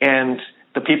 And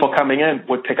the people coming in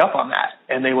would pick up on that,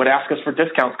 and they would ask us for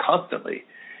discounts constantly,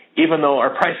 even though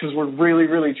our prices were really,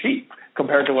 really cheap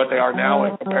compared to what they are now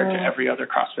and compared to every other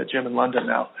CrossFit gym in London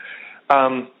now.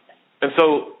 And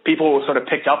so people sort of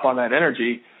picked up on that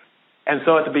energy. And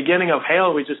so at the beginning of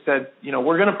Hale, we just said,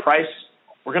 we're going to price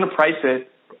it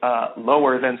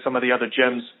lower than some of the other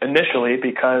gyms initially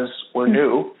because we're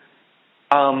new.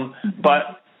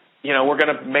 But we're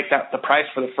going to make that the price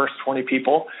for the first 20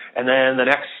 people, and then the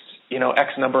next, X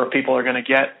number of people are going to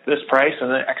get this price,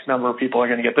 and then X number of people are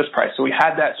going to get this price. So we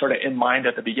had that sort of in mind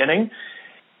at the beginning,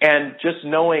 and just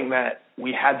knowing that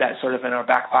we had that sort of in our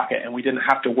back pocket and we didn't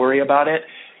have to worry about it,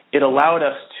 it allowed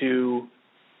us to,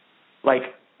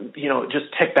 just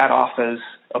tick that off as,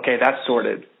 okay, that's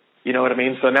sorted. You know what I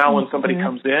mean? So now when somebody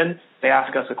comes in, they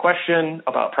ask us a question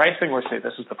about pricing, we say,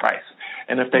 this is the price.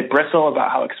 And if they bristle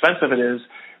about how expensive it is,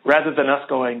 rather than us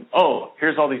going, oh,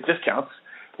 here's all these discounts,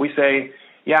 we say,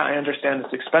 yeah, I understand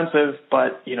it's expensive,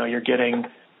 but, you're getting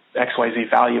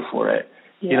XYZ value for it.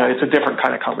 Yeah. It's a different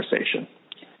kind of conversation.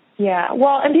 Yeah.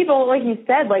 Well, and people, like you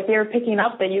said, they were picking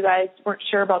up that you guys weren't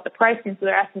sure about the pricing, so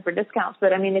they're asking for discounts.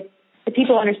 But, I mean, if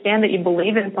people understand that you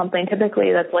believe in something,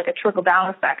 typically that's like a trickle-down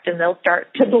effect, and they'll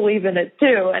start to believe in it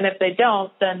too. And if they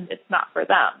don't, then it's not for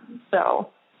them. So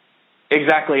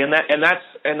exactly, and that's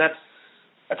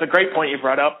a great point you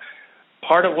brought up.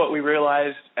 Part of what we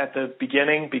realized at the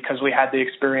beginning, because we had the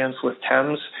experience with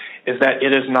TEMS, is that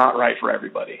it is not right for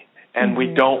everybody, and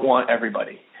we don't want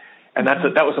everybody. And that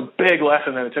was a big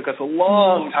lesson that it took us a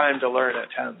long time to learn at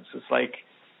TEMS. It's like,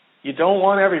 you don't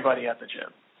want everybody at the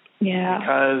gym. Yeah.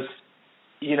 Because,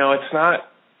 it's not,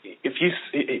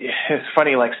 it's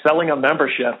funny, selling a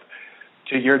membership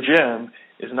to your gym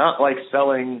is not like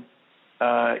selling,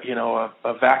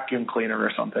 a vacuum cleaner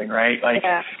or something, right?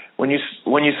 When you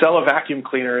sell a vacuum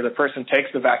cleaner, the person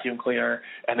takes the vacuum cleaner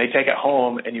and they take it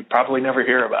home, and you probably never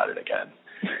hear about it again.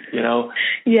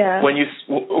 Yeah. When you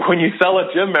sell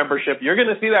a gym membership, you're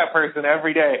going to see that person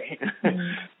every day.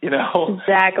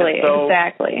 Exactly.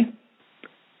 Exactly.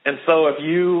 And so if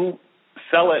you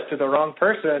sell it to the wrong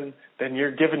person, then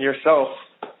you're giving yourself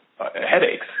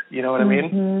headaches. You know what I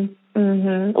mean?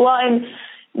 Well,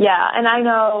 and I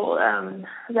know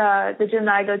the gym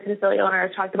that I go to, the affiliate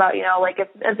owners talked about,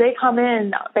 if they come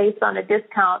in based on a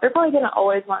discount, they're probably going to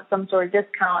always want some sort of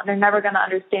discount. They're never going to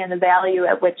understand the value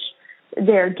at which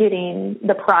they're getting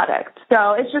the product.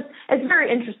 So it's very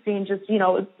interesting,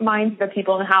 mindset of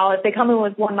people, and how if they come in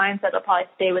with one mindset, they'll probably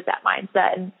stay with that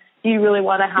mindset. And you really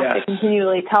want to have to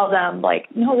continually tell them,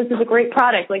 no, this is a great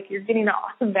product. You're getting an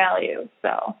awesome value.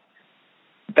 So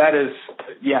that is,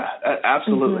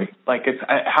 absolutely. It's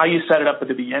how you set it up at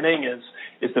the beginning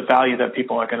is the value that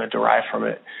people are going to derive from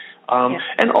it.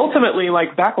 And ultimately,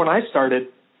 back when I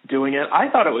started doing it, I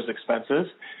thought it was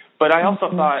expensive, but I also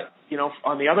thought,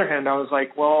 on the other hand, I was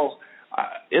like, well,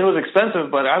 it was expensive,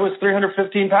 but I was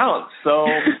 315 pounds. So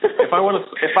if I want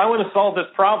to solve this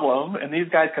problem and these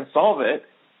guys can solve it,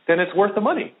 then it's worth the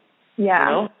money.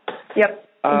 Yeah. Yep.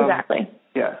 Exactly.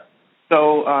 Yeah.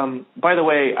 So, by the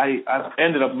way, I've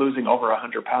ended up losing over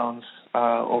 100 pounds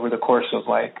over the course of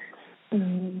I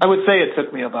would say it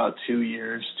took me about 2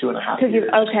 years, 2.5 years.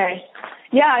 Okay.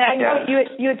 Yeah, I know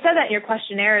you had said that in your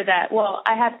questionnaire that, well,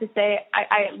 I have to say,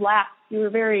 I laughed. You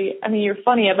were you're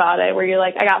funny about it, where you're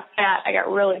like, I got fat, I got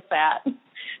really fat. And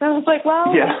I was like, well,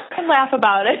 I can laugh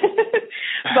about it.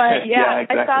 But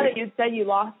exactly. I saw that you said you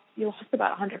lost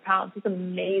about 100 pounds. It's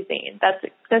amazing. That's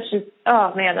just,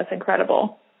 oh man, that's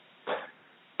incredible.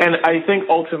 And I think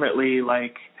ultimately,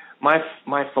 my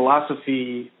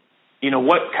philosophy,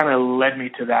 what kind of led me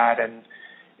to that, and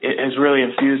it has really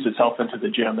infused itself into the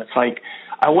gym. It's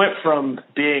I went from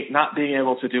not being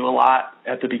able to do a lot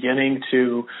at the beginning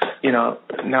to, now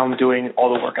I'm doing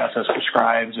all the workouts as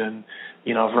prescribed, and,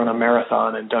 I've run a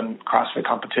marathon and done CrossFit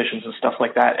competitions and stuff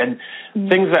like that. And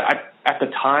things that at the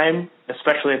time,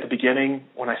 especially at the beginning,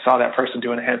 when I saw that person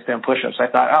doing a handstand push-ups, I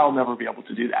thought, I'll never be able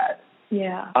to do that.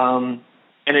 Yeah.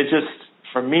 And it just,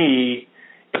 for me,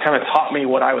 it kind of taught me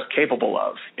what I was capable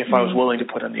of if I was willing to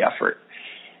put in the effort.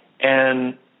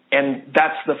 And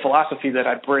that's the philosophy that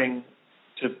I bring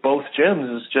to both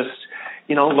gyms, is just,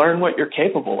 learn what you're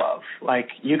capable of.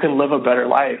 You can live a better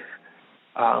life,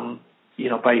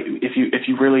 by if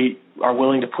you really are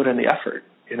willing to put in the effort,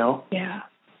 Yeah.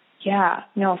 Yeah.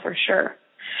 No, for sure.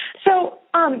 So,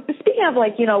 speaking of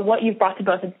what you've brought to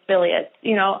both affiliates,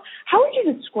 how would you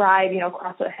describe,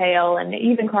 CrossFit Hale and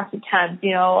even CrossFit TEMS?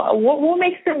 What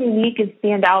makes them unique and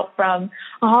stand out from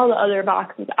all the other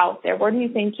boxes out there? Where do you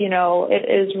think, it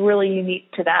is really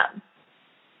unique to them?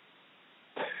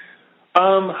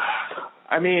 I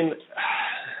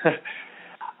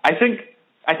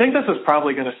think this is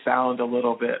probably going to sound a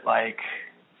little bit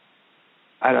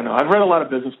I don't know. I've read a lot of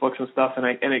business books and stuff, and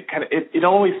it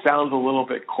always sounds a little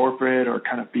bit corporate or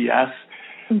kind of BS.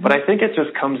 But I think it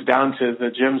just comes down to the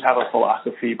gyms have a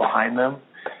philosophy behind them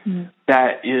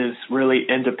that is really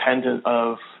independent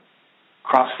of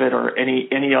CrossFit or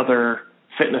any other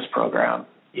fitness program.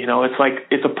 You know, it's like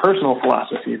it's a personal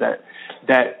philosophy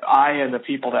that I and the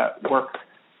people that work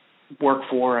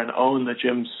for and own the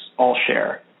gyms all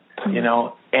share. You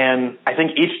know, and I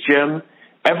think each gym,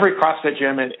 every CrossFit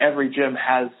gym and every gym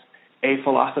has a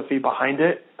philosophy behind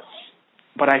it.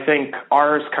 But I think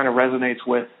ours kind of resonates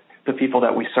with the people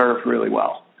that we serve really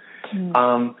well.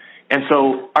 And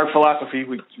so our philosophy,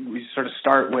 we sort of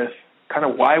start with kind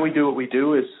of why we do what we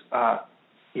do is,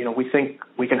 you know, we think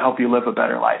we can help you live a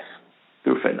better life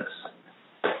through fitness.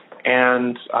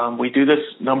 And we do this,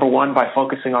 number one, by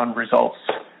focusing on results.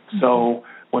 So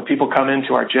when people come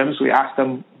into our gyms, we ask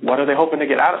them, what are they hoping to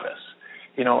get out of this?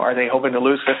 You know, are they hoping to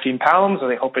lose 15 pounds? Are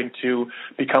they hoping to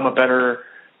become a better,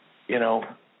 you know,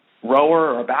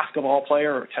 rower or a basketball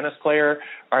player or a tennis player?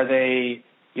 Are they,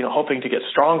 you know, hoping to get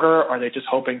stronger? Are they just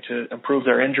hoping to improve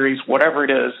their injuries? Whatever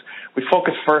it is, we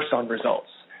focus first on results,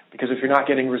 because if you're not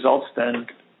getting results, then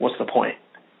what's the point,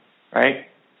 right?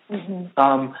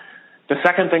 The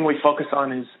second thing we focus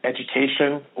on is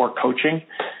education or coaching,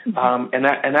 and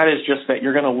that is just that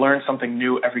you're going to learn something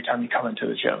new every time you come into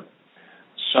the gym.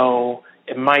 So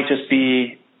it might just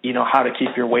be, you know, how to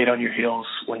keep your weight on your heels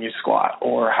when you squat,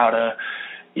 or how to,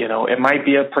 you know, it might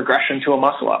be a progression to a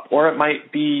muscle up, or it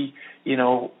might be, you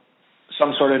know,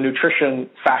 some sort of nutrition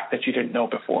fact that you didn't know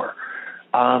before,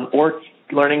 or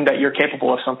learning that you're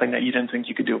capable of something that you didn't think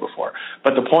you could do before.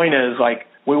 But the point is, like,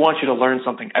 we want you to learn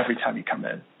something every time you come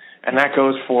in. And that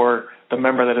goes for the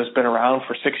member that has been around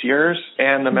for 6 years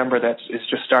and the member that is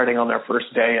just starting on their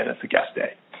first day and it's a guest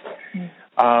day.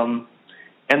 And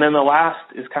then the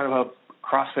last is kind of a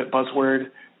CrossFit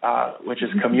buzzword, which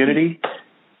is community.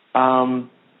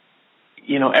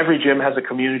 You know, every gym has a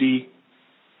community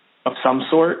of some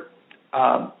sort.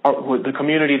 The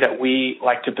community that we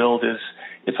like to build is,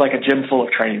 it's like a gym full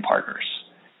of training partners.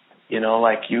 You know,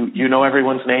 like you know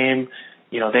everyone's name,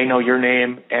 you know, they know your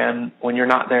name, and when you're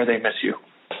not there, they miss you.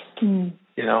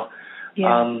 You know?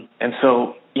 Yeah. And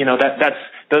so, you know, those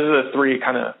are the three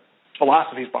kind of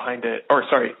philosophies behind it. Or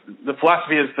sorry, the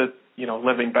philosophy is that, you know,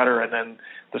 living better, and then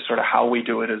the sort of how we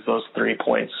do it is those 3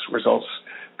 points: results,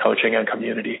 coaching, and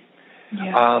community.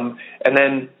 Yeah. And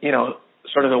then, you know,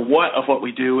 sort of the what of what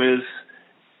we do is,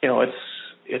 you know, it's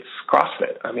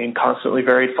CrossFit. I mean, constantly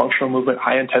varied functional movement,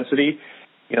 high intensity.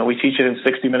 You know, we teach it in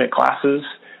 60-minute classes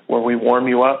where we warm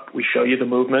you up, we show you the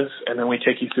movements, and then we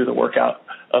take you through the workout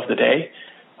of the day.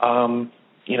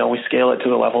 You know, we scale it to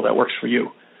the level that works for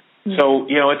you. So,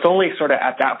 you know, it's only sort of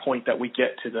at that point that we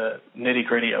get to the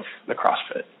nitty-gritty of the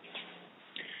CrossFit.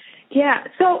 Yeah.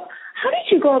 So how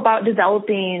did you go about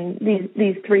developing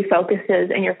these 3 focuses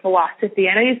in your philosophy?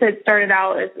 I know you said it started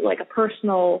out as like a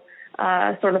personal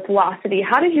sort of philosophy.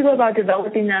 How did you go about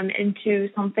developing them into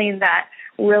something that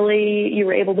really you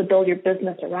were able to build your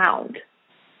business around?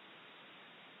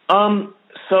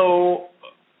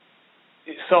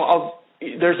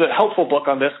 There's a helpful book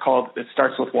on this called It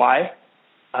Starts With Why,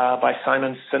 by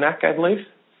Simon Sinek, I believe.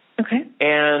 Okay.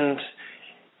 And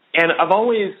I've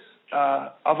always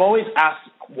asked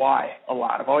why a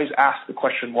lot. I've always asked the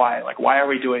question why. Like, why are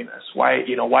we doing this? Why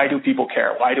do people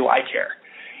care? Why do I care?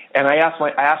 And I ask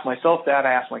myself that.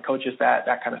 I ask my coaches that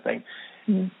kind of thing.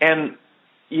 And,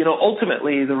 you know,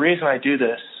 ultimately the reason I do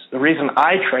this, the reason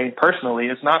I train personally,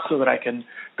 is not so that I can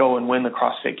go and win the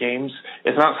CrossFit Games.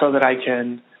 It's not so that I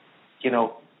can, you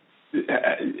know,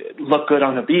 look good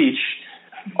on the beach.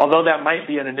 Although that might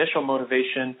be an initial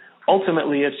motivation,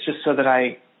 ultimately it's just so that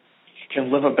I can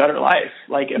live a better life.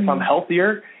 Like, if I'm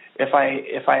healthier, if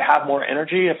I have more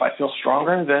energy, if I feel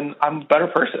stronger, then I'm a better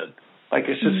person. Like,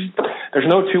 it's just, there's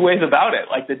no two ways about it.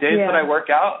 Like, the days that I work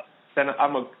out, then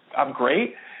I'm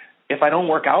great. If I don't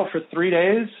work out for 3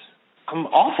 days, I'm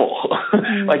awful.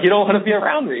 Like, you don't want to be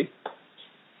around me.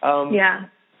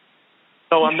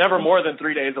 So I'm never more than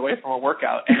 3 days away from a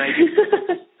workout, and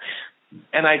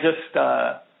I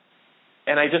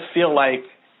just feel like,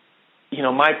 you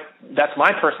know, that's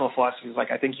my personal philosophy. Is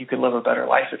like, I think you can live a better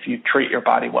life if you treat your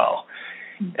body well.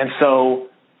 And so,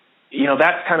 you know,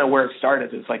 that's kind of where it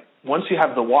started. It's like, once you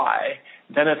have the why,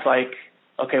 then it's like,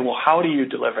 okay, well, how do you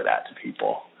deliver that to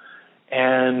people?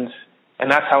 And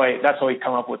that's how we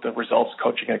come up with the results,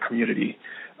 coaching, and community.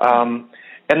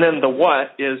 And then the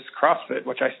what is CrossFit,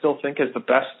 which I still think is the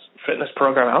best fitness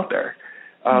program out there.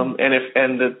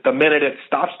 And the minute it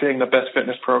stops being the best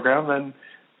fitness program, then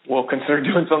we'll consider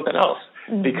doing something else.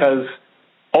 Because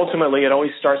ultimately it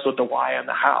always starts with the why and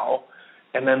the how.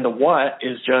 then the what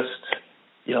is just,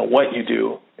 what you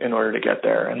do in order to get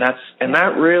there. And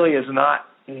that really is not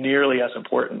nearly as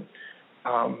important.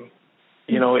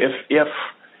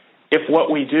 If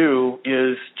what we do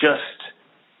is just,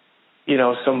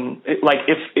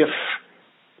 if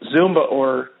Zumba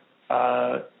or,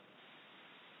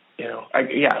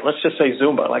 let's just say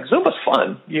Zumba. Like Zumba's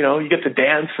fun, you get to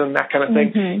dance and that kind of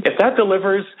thing. Mm-hmm. If that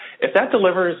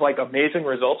delivers like amazing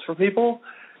results for people,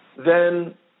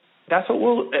 then that's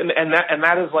what and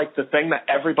that is like the thing that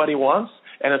everybody wants,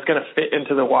 and it's going to fit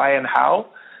into the why and how.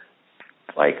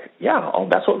 Like,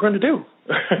 that's what we're going to do,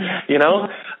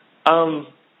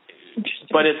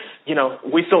 But it's,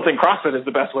 we still think CrossFit is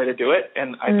the best way to do it,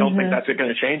 and I don't think that's going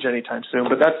to change anytime soon.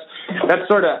 But that's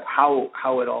sort of how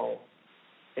it all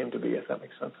came to be, if that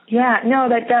makes sense. Yeah, no,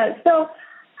 that does. So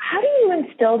how do you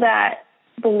instill that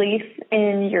belief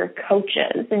in your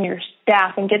coaches and your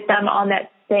staff and get them on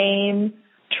that same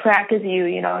track as you,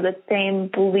 the same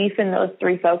belief in those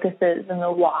three focuses and the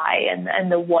why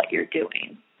and the what you're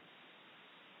doing?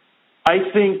 I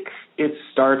think it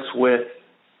starts with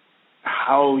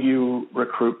how you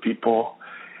recruit people,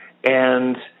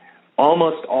 and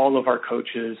almost all of our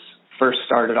coaches first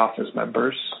started off as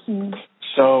members. Mm.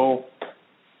 So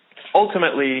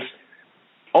ultimately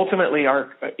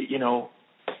our,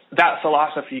 that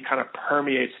philosophy kind of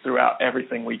permeates throughout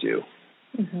everything we do.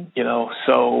 Mm-hmm.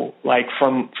 So like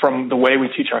from the way we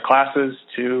teach our classes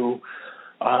to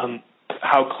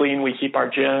how clean we keep our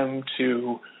gym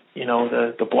to,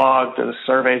 the blog, to the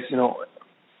surveys,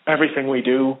 everything we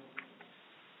do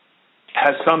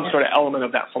has some sort of element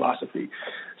of that philosophy.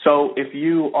 So if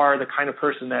you are the kind of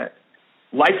person that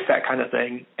likes that kind of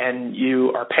thing and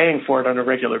you are paying for it on a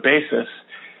regular basis,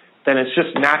 then it's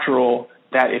just natural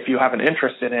that if you have an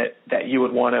interest in it, that you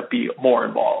would want to be more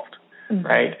involved, mm-hmm.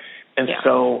 right? And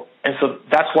so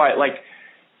that's why,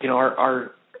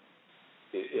 our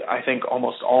I think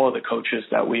almost all of the coaches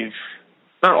that we've,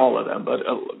 not all of them, but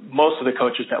most of the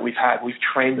coaches that we've had, we've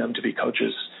trained them to be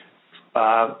coaches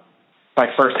by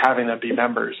first having them be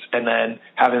members and then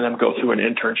having them go through an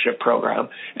internship program,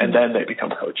 and then they become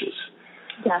coaches.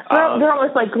 Yeah, so they're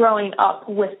almost like growing up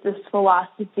with this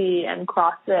philosophy and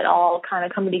CrossFit all kind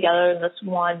of coming together in this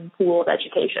one pool of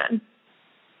education.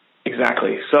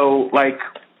 Exactly. So,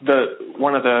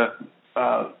 one of the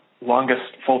longest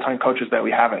full-time coaches that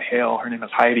we have at Hale, her name is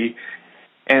Heidi,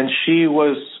 and she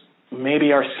was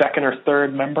maybe our second or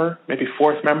third member, maybe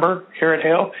fourth member here at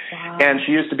Hale. Wow. And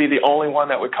she used to be the only one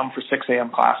that would come for 6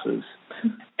 a.m. classes.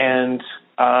 And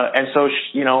so,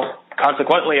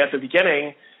 consequently at the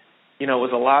beginning, it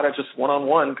was a lot of just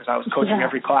one-on-one because I was coaching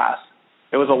every class.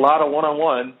 It was a lot of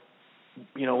one-on-one,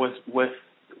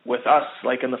 with us,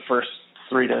 like in the first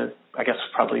 3 to, I guess,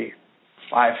 probably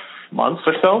 5 months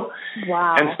or so.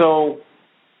 Wow. And so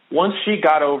once she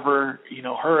got over,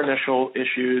 her initial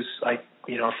issues,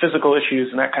 physical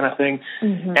issues and that kind of thing,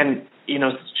 mm-hmm. and,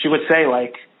 she would say,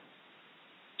 I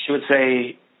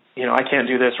can't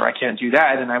do this or I can't do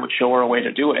that, and I would show her a way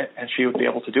to do it, and she would be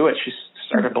able to do it. She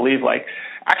started to believe,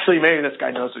 actually, maybe this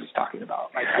guy knows what he's talking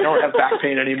about. I don't have back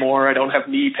pain anymore. I don't have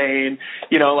knee pain.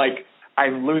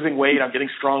 I'm losing weight. I'm getting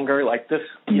stronger. This,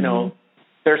 mm-hmm.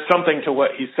 There's something to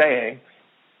what he's saying.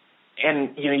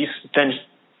 And,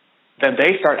 then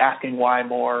they start asking why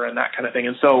more and that kind of thing.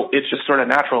 And so it's just sort of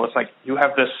natural. It's like you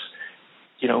have this,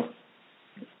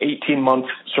 18-month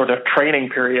sort of training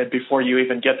period before you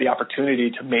even get the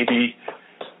opportunity to maybe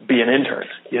be an intern.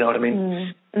 You know what I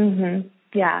mean? Mm-hmm.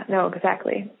 Yeah, no,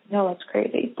 exactly. No, that's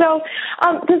crazy. So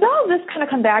does all of this kind of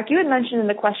come back? You had mentioned in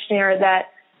the questionnaire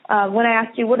that when I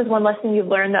asked you what is one lesson you've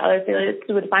learned that other athletes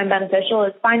would find beneficial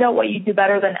is find out what you do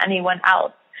better than anyone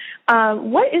else.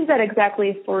 What is that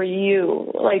exactly for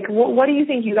you? What do you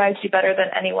think you guys do better than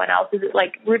anyone else? Is it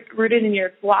rooted in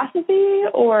your philosophy,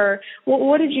 or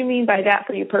what did you mean by that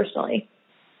for you personally?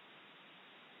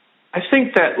 I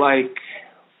think that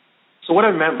so what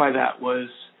I meant by that was,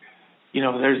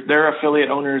 there are affiliate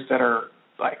owners that are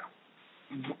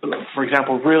for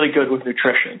example, really good with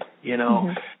nutrition,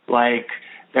 mm-hmm.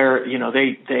 They're,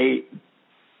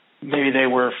 maybe they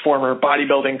were former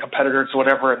bodybuilding competitors or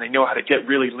whatever, and they know how to get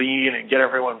really lean and get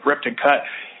everyone ripped and cut.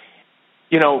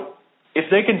 If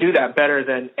they can do that better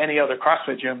than any other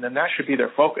CrossFit gym, then that should be their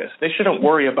focus. They shouldn't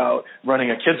worry about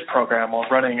running a kids program or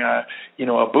running a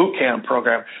boot camp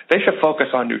program. They should focus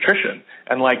on nutrition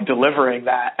and delivering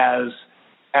that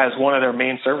as one of their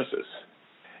main services.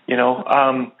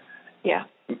 Yeah.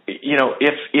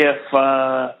 If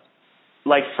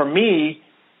for me,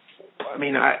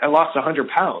 I lost 100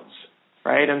 pounds,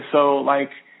 right? And so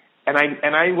and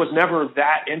I was never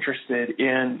that interested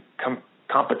in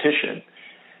competition.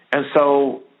 And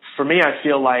so for me, I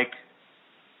feel like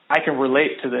I can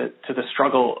relate to the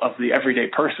struggle of the everyday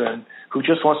person who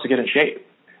just wants to get in shape,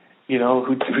 you know,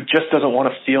 who just doesn't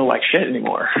want to feel like shit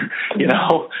anymore, you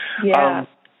know? Yeah.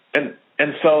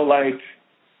 And so like,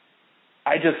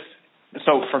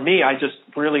 so for me, I just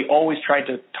really always tried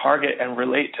to target and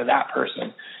relate to that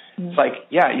person. It's like,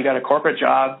 yeah, you got a corporate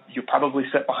job. You probably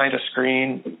sit behind a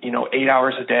screen, you know, 8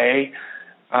 hours a day.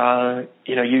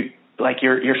 You know,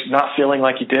 you're not feeling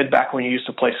like you did back when you used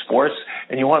to play sports,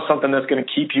 and you want something that's going to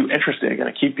keep you interested,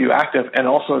 going to keep you active, and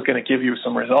also is going to give you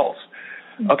some results.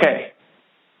 Okay.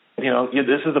 You know,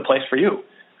 this is the place for you.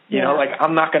 You know, like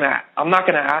I'm not going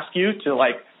to ask you to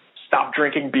like stop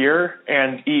drinking beer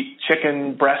and eat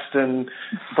chicken breast and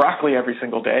broccoli every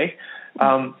single day.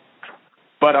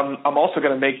 But I'm also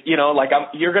going to make, you know, like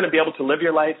you're going to be able to live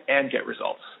your life and get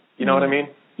results. You know what I mean?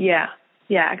 Yeah.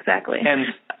 Yeah, exactly. And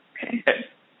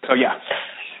so, yeah.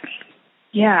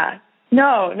 Yeah.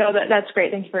 No, that's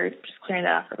great. Thank you for just clearing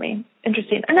that up for me.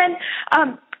 Interesting. And then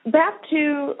back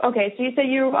to, okay, so you said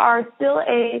you are still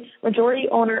a majority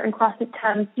owner in CrossFit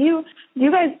Thames. Do you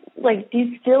guys, like, do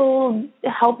you still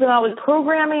help them out with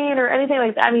programming or anything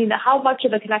like that? I mean, how much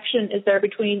of a connection is there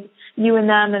between you and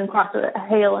them and CrossFit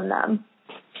Hale and them?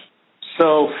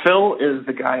 So Phil is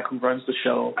the guy who runs the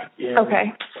show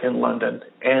in London.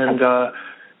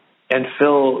 And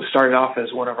Phil started off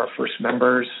as one of our first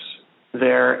members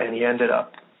there, and he ended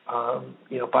up,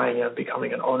 you know, buying in,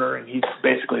 becoming an owner, and he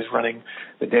basically is running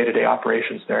the day-to-day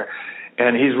operations there.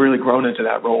 And he's really grown into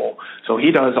that role. So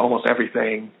he does almost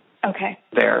everything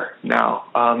there now.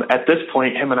 At this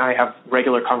point, him and I have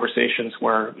regular conversations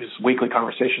weekly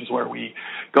conversations where we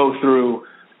go through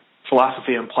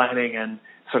philosophy and planning and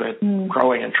sort of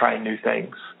growing and trying new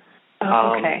things.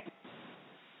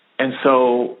 And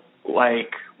so,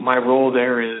 like, my role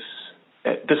there is,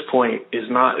 at this point, is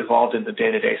not involved in the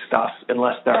day-to-day stuff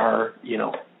unless there are, you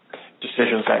know,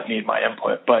 decisions that need my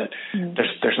input. But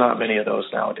there's not many of those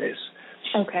nowadays.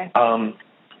 Okay.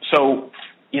 So,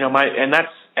 you know,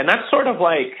 that's sort of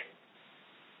like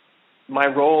my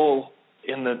role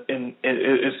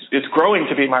it's growing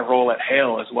to be my role at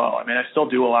Hale as well. I mean, I still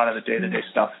do a lot of the day-to-day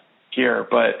stuff here,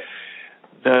 but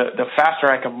the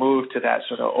faster I can move to that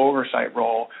sort of oversight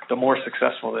role, the more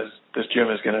successful this gym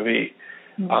is going to be.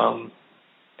 And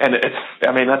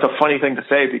that's a funny thing to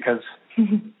say because,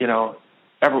 you know,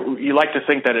 you like to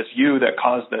think that it's you that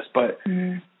caused this, but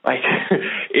like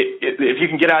if you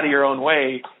can get out of your own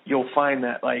way, you'll find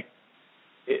that like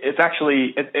it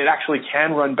actually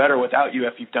can run better without you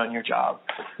if you've done your job.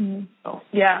 So.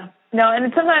 Yeah. No,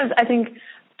 and sometimes I think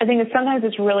sometimes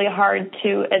it's really hard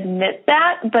to admit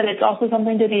that, but it's also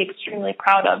something to be extremely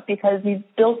proud of because you've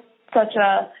built such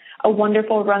a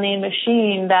wonderful running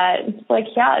machine that it's like,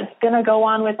 yeah, it's going to go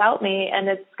on without me and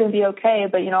it's going to be okay.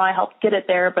 But, you know, I helped get it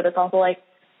there, but it's also like,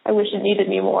 I wish it needed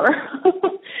me more.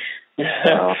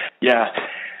 So. Yeah.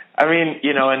 I mean,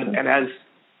 you know, and as,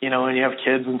 you know, when you have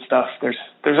kids and stuff, there's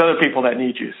other people that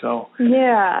need you. So.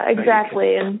 Yeah,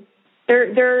 exactly. And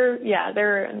their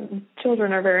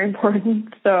children are very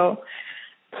important. So,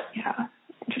 yeah,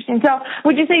 interesting. So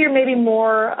would you say you're maybe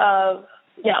more of,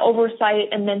 oversight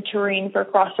and mentoring for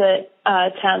CrossFit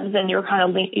Thames, and you're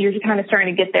kind of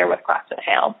starting to get there with CrossFit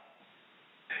Hale?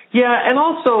 Yeah, and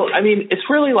also, I mean, it's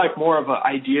really like more of an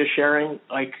idea sharing.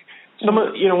 Like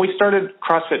we started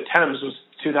CrossFit Thames was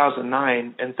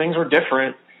 2009, and things were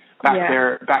different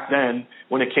back then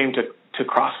when it came to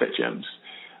CrossFit gyms.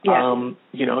 Yeah.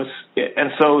 You know,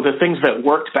 and so the things that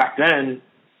worked back then,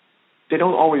 they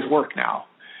don't always work now.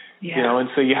 Yeah. You know, and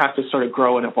so you have to sort of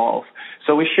grow and evolve.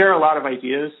 So we share a lot of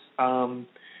ideas.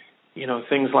 You know,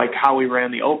 things like how we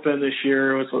ran the Open this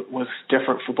year was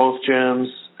different for both gyms,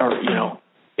 or, you know,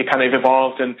 it kind of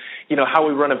evolved. And, you know, how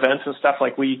we run events and stuff,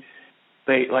 like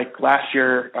last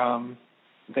year,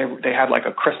 they had like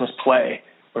a Christmas play,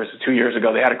 or was it 2 years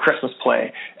ago? They had a Christmas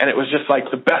play, and it was just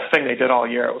like the best thing they did all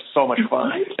year. It was so much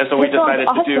fun. And so we decided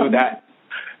to do that.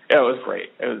 It was great.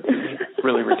 It was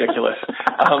really ridiculous.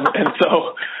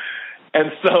 And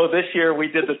so this year we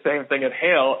did the same thing at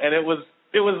Hale, and it was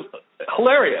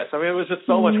hilarious. I mean, it was just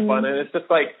so much fun, and it's just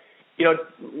like, you know,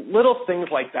 little things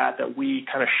like that we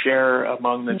kind of share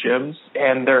among the gyms,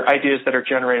 and they're ideas that are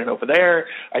generated over there,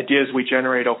 ideas we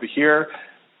generate over here.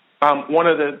 One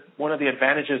of the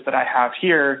advantages that I have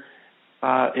here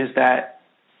is that,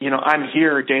 you know, I'm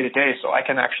here day to day, so I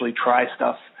can actually try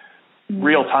stuff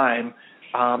real time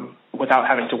without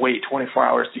having to wait 24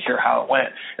 hours to hear how it went.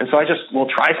 And so we'll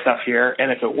try stuff here,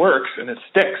 and if it works and it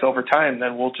sticks over time,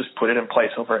 then we'll just put it in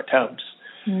place over at Thames.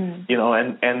 You know,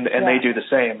 and they do the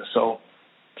same. So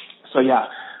yeah,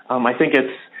 I think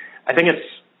it's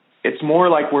it's more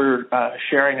like we're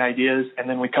sharing ideas, and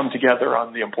then we come together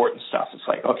on the important stuff. It's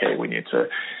like, okay, we need to,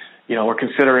 we're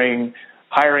considering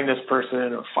hiring this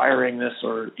person or firing this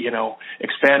or,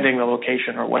 expanding the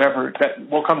location or whatever. That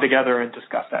we'll come together and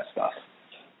discuss that stuff.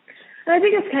 And I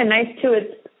think it's kind of nice, too.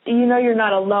 It's, you're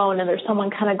not alone, and there's someone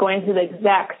kind of going through the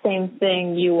exact same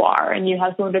thing you are, and you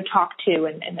have someone to talk to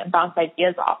and bounce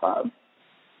ideas off of.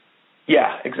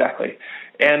 Yeah, exactly.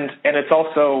 And it's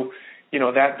also,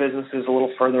 that business is a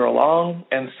little further along.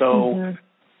 And so,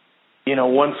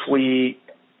 once we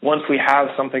have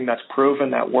something that's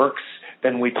proven that works,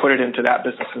 then we put it into that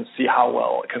business and see how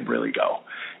well it can really go,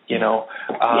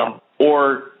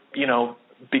 or,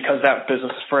 because that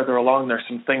business is further along, there's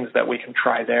some things that we can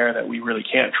try there that we really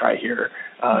can't try here,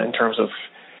 in terms of,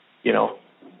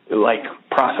 like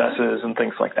processes and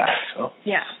things like that. So,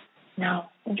 yeah, no,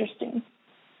 interesting.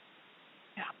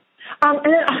 And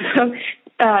then also,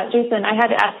 Jason, I had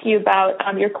to ask you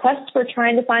about your quest for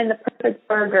trying to find the perfect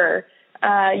burger.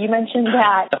 You mentioned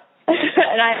that,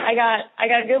 and I got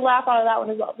a good laugh out of that one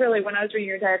as well. Really, when I was reading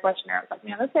your entire questionnaire, I was like,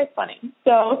 man, this guy's funny.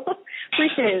 So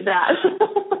appreciated that.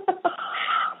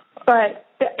 But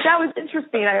that was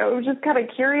interesting. I was just kind of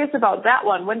curious about that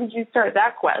one. When did you start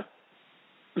that quest?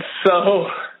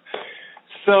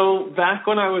 So back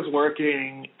when I was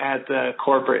working at the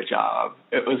corporate job,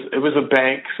 it was a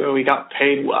bank, so we got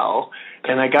paid well,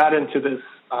 and I got into this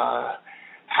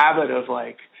habit of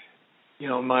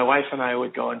my wife and I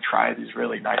would go and try these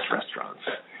really nice restaurants,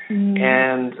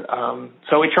 and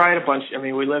so we tried a bunch. I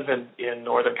mean, we live in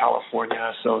Northern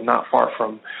California, so not far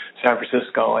from San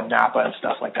Francisco and Napa and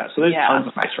stuff like that. So there's tons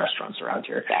of nice restaurants around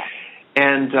here,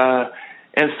 and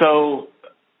so.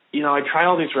 I try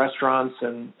all these restaurants,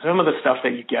 and some of the stuff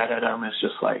that you get at them is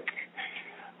just like,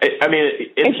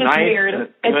 it's nice.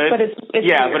 Weird. But it's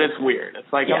weird. But it's weird.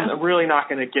 It's like, I'm really not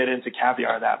going to get into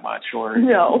caviar that much or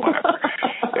whatever.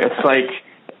 It's like,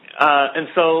 and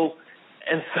so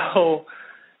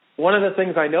one of the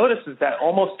things I noticed is that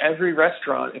almost every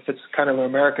restaurant, if it's kind of an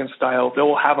American style, they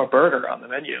will have a burger on the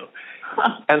menu.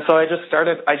 And so I just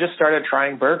started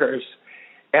trying burgers.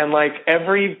 And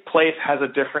every place has a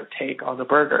different take on the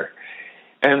burger.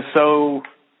 And so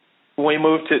when we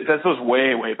moved to, this was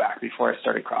way, way back before I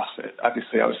started CrossFit.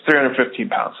 Obviously I was 315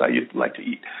 pounds, so I used to like to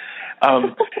eat.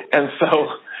 And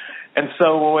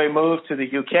so when we moved to the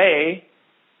UK,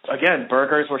 again,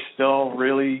 burgers were still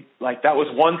really that was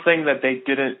one thing that they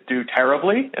didn't do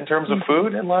terribly in terms of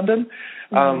food in London.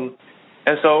 And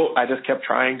so I just kept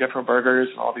trying different burgers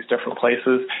in all these different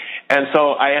places. And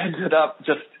so I ended up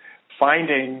just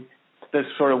finding this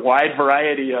sort of wide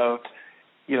variety of,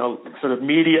 sort of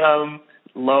medium,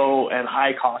 low, and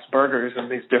high-cost burgers in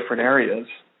these different areas.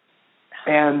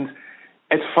 And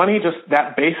it's funny, just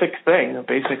that basic thing, a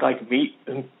basic meat,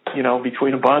 and,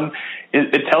 between a bun,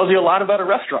 it tells you a lot about a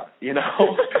restaurant,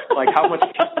 how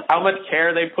much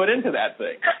care they put into that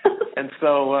thing. And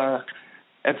so I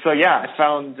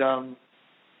found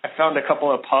a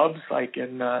couple of pubs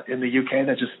in the UK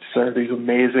that just serve these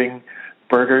amazing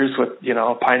burgers with,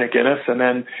 a pint of Guinness. And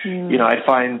then, I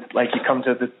find you come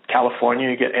to the California,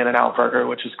 you get In-N-Out Burger,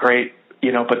 which is great,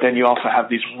 but then you also have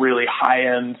these really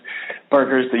high-end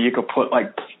burgers that you could put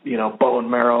bone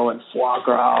marrow and foie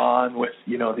gras on with,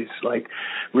 these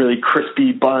really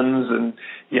crispy buns and,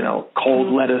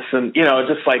 cold lettuce and,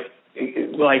 just what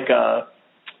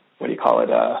do you call it?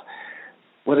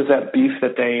 What is that beef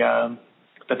that they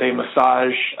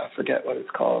massage? I forget what it's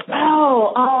called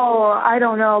now. Oh, I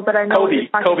don't know, but I know what you're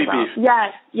talking Kobe about. beef.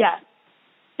 Yes.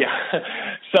 Yeah.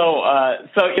 So I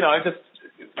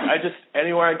just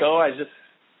anywhere I go,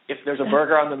 if there's a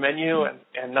burger on the menu and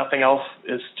nothing else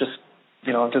is just,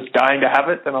 I'm just dying to have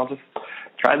it, then I'll just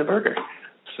try the burger.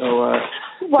 So I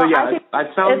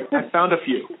found a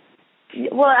few.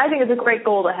 Well, I think it's a great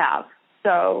goal to have.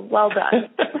 So well done.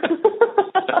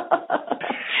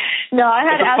 No, I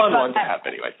had it's asked a fun about one that. to have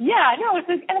anyway. Yeah, no,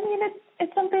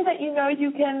 it's something that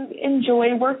you can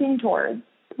enjoy working towards,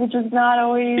 which is not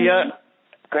always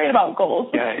great about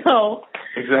goals. Yeah, so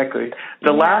exactly.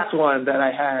 The last one that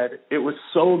I had, it was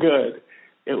so good.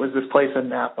 It was this place in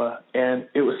Napa, and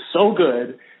it was so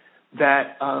good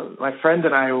that my friend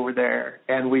and I were there,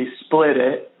 and we split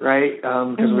it, right?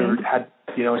 Because we had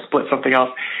split something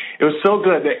else. It was so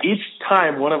good that each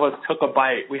time one of us took a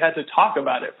bite, we had to talk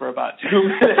about it for about 2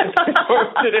 minutes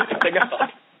before we did anything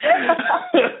else.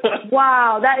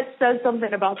 Wow, that says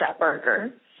something about that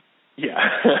burger. Yeah.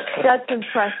 That's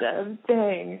impressive.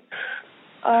 Dang.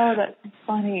 Oh, that's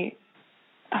funny.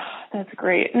 Oh, that's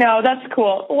great. No, that's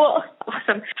cool. Well,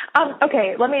 awesome.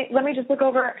 Okay, let me just look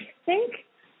over. I think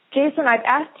Jason, I've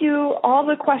asked you all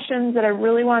the questions that I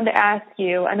really wanted to ask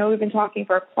you. I know we've been talking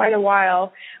for quite a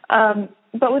while.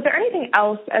 But was there anything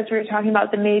else, as we were talking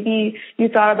about, that maybe you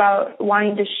thought about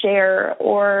wanting to share,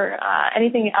 or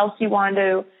anything else you wanted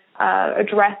to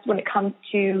address when it comes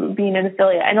to being an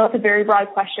affiliate? I know it's a very broad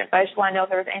question, but I just want to know if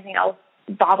there was anything else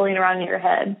bobbling around in your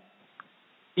head.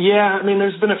 Yeah, I mean,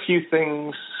 there's been a few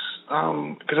things,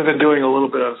 because I've been doing a little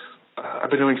bit of, I've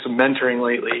been doing some mentoring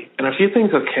lately, and a few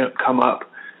things have come up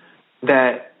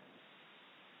that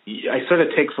I sort of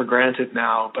take for granted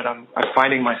now, but I'm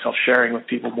finding myself sharing with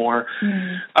people more.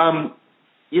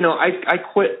 You know, I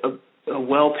quit a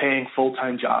well-paying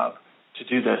full-time job to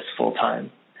do this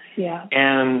full-time. Yeah.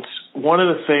 And one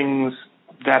of the things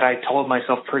that I told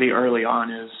myself pretty early on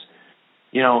is,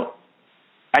 you know,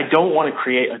 I don't want to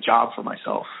create a job for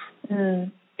myself.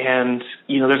 And,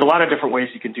 you know, there's a lot of different ways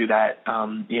you can do that.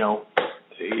 You know,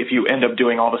 if you end up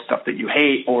doing all the stuff that you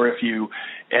hate, or if you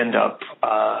end up,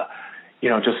 you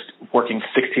know, just working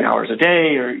 16 hours a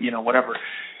day, or, you know, whatever.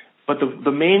 But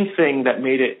the main thing that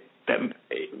made it, that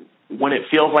when it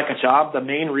feels like a job, the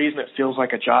main reason it feels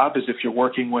like a job is if you're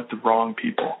working with the wrong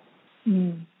people.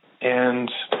 And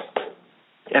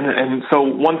so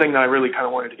one thing that I really kind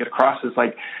of wanted to get across is,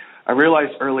 like, I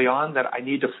realized early on that I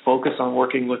need to focus on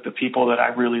working with the people that I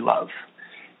really love.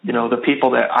 You know, the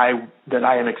people that I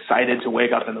am excited to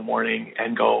wake up in the morning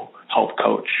and go help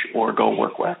coach or go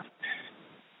work with.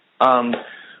 And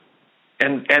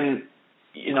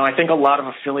you know, I think a lot of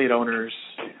affiliate owners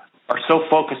are so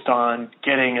focused on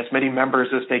getting as many members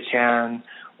as they can,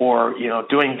 or, you know,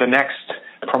 doing the next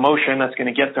promotion that's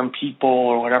going to get them people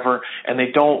or whatever, and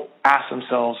they don't ask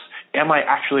themselves, am I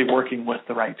actually working with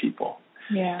the right people?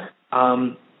 Yeah.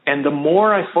 And the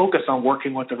more I focus on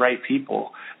working with the right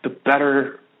people, the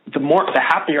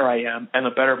happier I am, and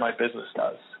the better my business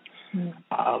does.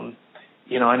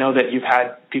 You know, I know that you've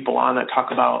had people on that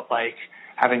talk about, like,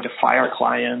 having to fire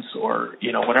clients or,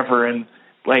 you know, whatever. And,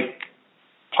 like,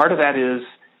 part of that is,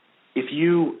 if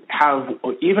you have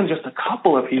even just a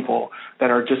couple of people that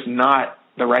are just not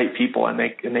the right people, and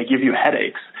they give you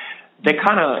headaches, they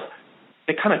kind of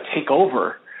take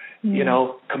over, you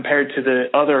know, compared to the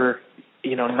other,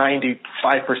 you know, 95%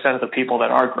 of the people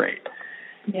that are great.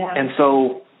 Yeah. And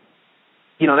so,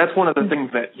 you know, that's one of the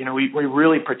things that, you know, we're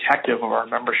really protective of our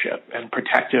membership, and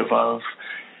protective of,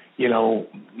 you know,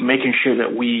 making sure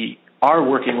that we are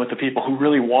working with the people who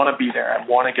really want to be there and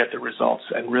want to get the results,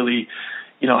 and really,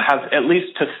 you know, have at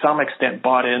least to some extent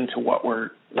bought into what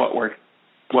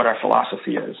our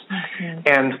philosophy is,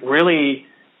 and really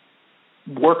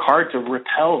work hard to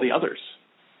repel the others.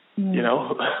 You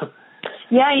know.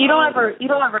 Yeah, you don't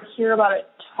ever hear about it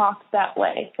talked that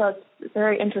way, so it's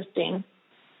very interesting.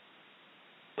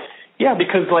 Yeah,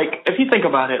 because, like, if you think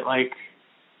about it, like,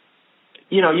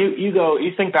 you know,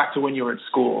 you think back to when you were in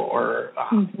school, or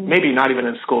maybe not even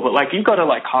in school, but, like, you go to,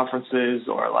 like, conferences,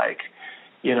 or, like,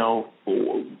 you know,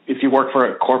 if you work for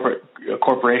a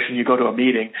corporation, you go to a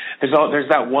meeting. There's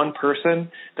that one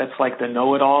person that's like the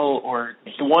know-it-all, or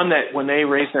the one that when they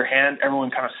raise their hand,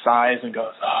 everyone kind of sighs and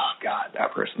goes, "Oh God,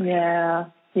 that person." Yeah.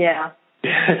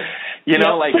 You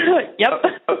know, like, yep.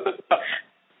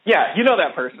 Yeah, you know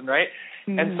that person, right?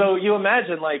 And so you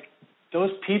imagine, like, those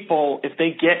people, if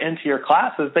they get into your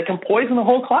classes, they can poison the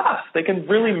whole class. They can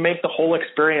really make the whole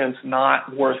experience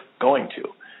not worth going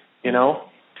to, you know?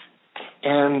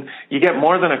 And you get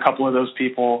more than a couple of those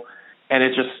people, and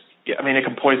it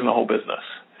can poison the whole business.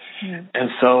 And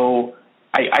so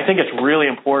I think it's really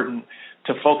important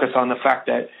to focus on the fact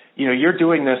that, you know, you're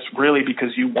doing this really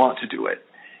because you want to do it.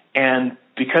 And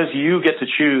because you get to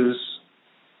choose,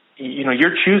 you know,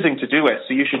 you're choosing to do it,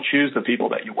 so you should choose the people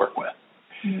that you work with.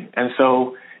 And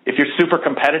so if you're super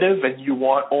competitive and you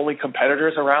want only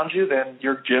competitors around you, then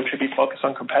your gym should be focused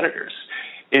on competitors.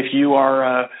 If you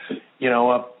are,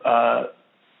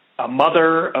 a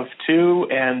mother of two,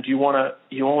 and you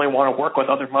only want to work with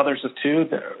other mothers of two,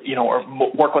 you know, or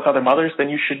work with other mothers, then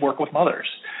you should work with mothers.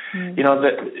 You know,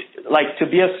 that, like, to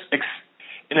be an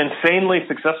insanely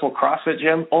successful CrossFit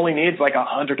gym only needs like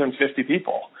 150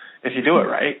 people if you do it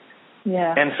right.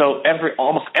 Yeah. And so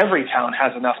almost every town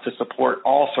has enough to support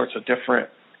all sorts of different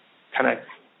kind of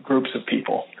groups of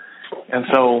people. And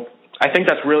so I think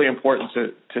that's really important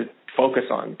to focus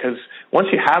on, because once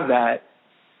you have that,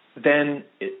 then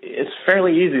it's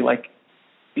fairly easy. Like,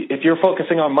 if you're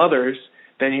focusing on mothers,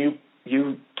 then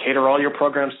you cater all your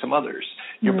programs to mothers.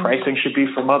 Your pricing should be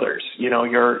for mothers. You know,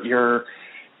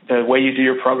 the way you do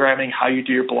your programming, how you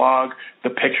do your blog,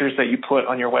 the pictures that you put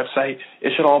on your website,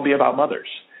 it should all be about mothers,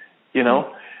 you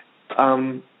know?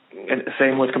 And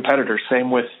same with competitors, same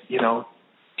with, you know,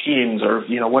 teams, or,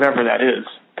 you know, whatever that is.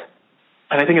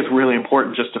 And I think it's really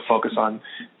important just to focus on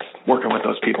working with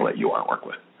those people that you want to work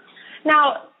with.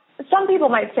 Now, some people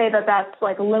might say that that's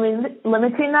like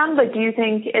limiting them, but do you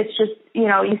think it's just,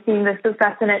 you've seen the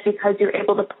success in it because you're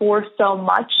able to pour so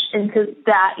much into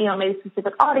that, maybe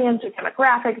specific audience or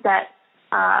demographic that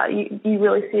you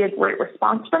really see a great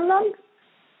response from them?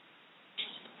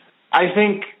 I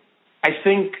think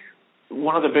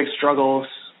one of the big struggles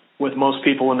with most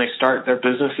people when they start their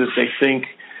business is they think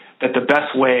that the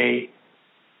best way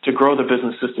to grow the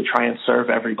business is to try and serve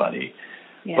everybody.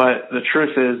 Yeah. But the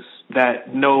truth is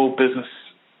that no business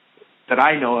that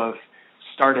I know of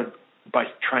started by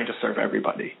trying to serve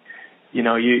everybody. You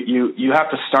have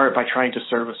to start by trying to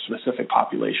serve a specific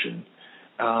population.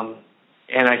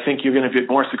 And I think you're going to be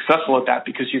more successful at that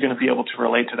because you're going to be able to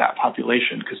relate to that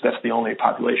population because that's the only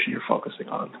population you're focusing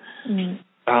on.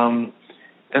 Mm-hmm.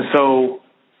 And so,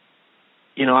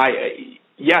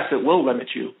 yes, it will limit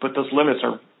you, but those limits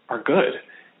are good.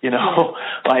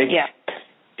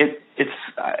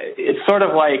 It's sort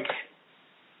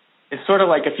of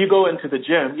like if you go into the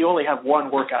gym, you only have one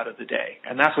workout of the day,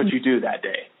 and that's what you do that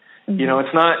day. Mm-hmm.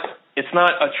 It's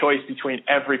not a choice between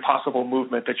every possible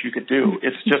movement that you could do.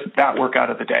 It's just that workout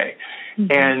of the day.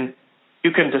 Mm-hmm. And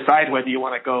you can decide whether you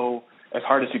want to go as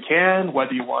hard as you can,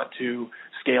 whether you want to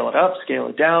scale it up, scale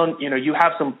it down. You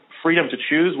have some freedom to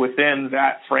choose within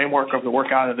that framework of the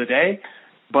workout of the day,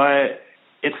 but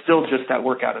it's still just that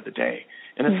workout of the day.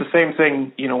 And it's the same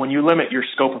thing, when you limit your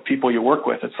scope of people you work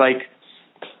with, it's like,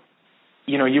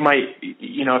 you might,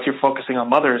 if you're focusing on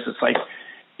mothers, it's like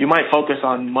you might focus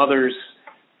on mothers.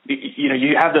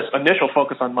 You have this initial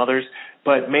focus on mothers,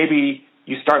 but maybe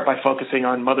you start by focusing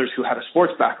on mothers who have a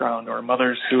sports background or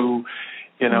mothers who,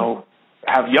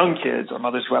 have young kids or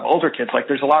mothers who have older kids. Like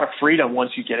there's a lot of freedom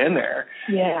once you get in there.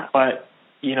 Yeah. But,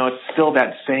 it's still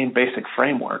that same basic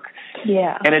framework.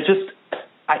 Yeah. And it just,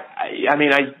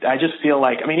 I just feel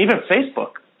like, even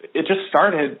Facebook, it just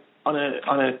started on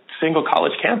a single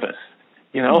college campus,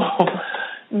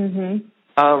 Mm-hmm.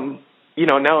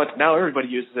 Now everybody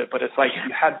uses it, but it's like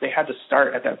they had to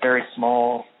start at that very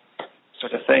small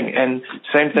sort of thing. And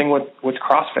same thing with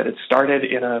CrossFit. It started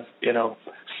in a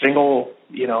single,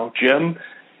 gym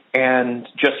and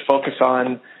just focus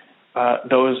on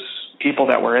those people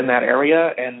that were in that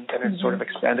area and it sort of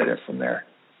expanded it from there.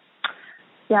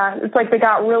 Yeah, it's like they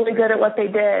got really good at what they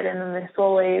did and then they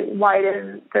slowly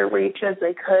widened their reach as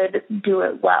they could do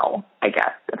it well, I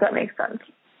guess, if that makes sense.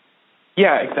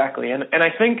 Yeah, exactly. And I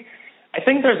think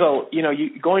there's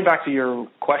going back to your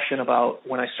question about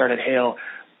when I started Hale,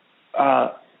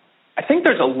 I think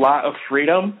there's a lot of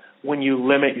freedom when you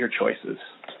limit your choices.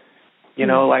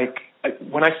 Like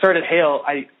when I started Hale,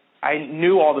 I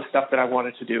knew all the stuff that I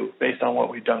wanted to do based on what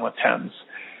we've done with Thames.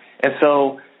 And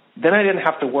so then I didn't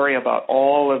have to worry about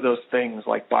all of those things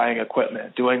like buying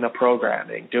equipment, doing the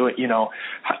programming,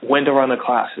 when to run the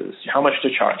classes, how much to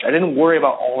charge. I didn't worry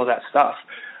about all of that stuff.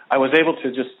 I was able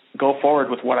to just go forward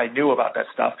with what I knew about that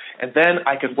stuff. And then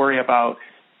I could worry about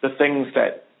the things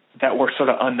that were sort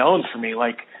of unknowns for me.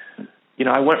 Like,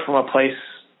 I went from a place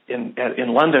in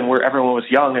London where everyone was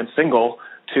young and single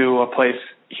to a place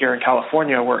here in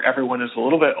California where everyone is a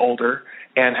little bit older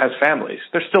and has families.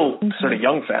 They're still sort of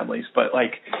young families, but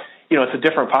it's a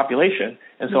different population.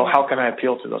 And so how can I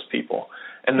appeal to those people?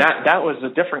 And that was a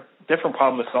different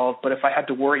problem to solve. But if I had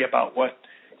to worry about what,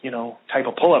 type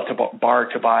of pull-up bar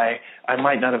to buy, I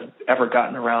might not have ever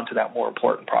gotten around to that more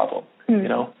important problem,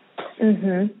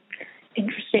 Mm-hmm.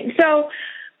 Interesting. So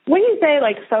when you say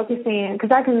focusing,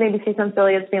 because I can maybe see some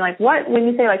silly as being when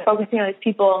you say focusing on these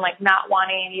people and not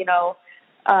wanting,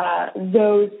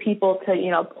 those people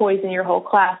to, poison your whole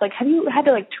class, have you had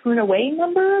to turn away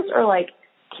members or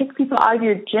kick people out of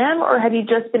your gym, or have you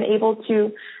just been able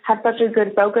to have such a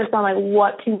good focus on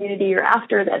what community you're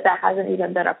after that hasn't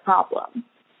even been a problem?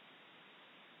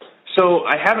 So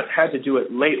I haven't had to do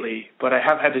it lately, but I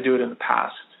have had to do it in the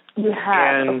past. You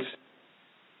have. And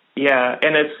yeah,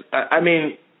 and it's,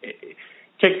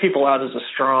 kick people out is a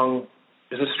strong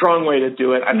way to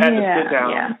do it. I've had to sit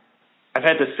down. Yeah. I've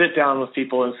had to sit down with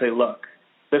people and say, look,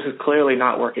 this is clearly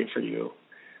not working for you.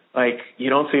 You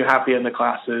don't seem happy in the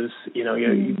classes, you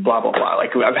blah, blah, blah.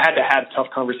 I've had to have tough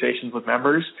conversations with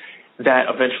members that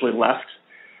eventually left,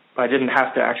 but I didn't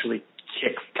have to actually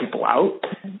kick people out,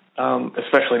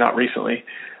 especially not recently.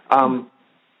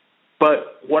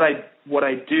 But what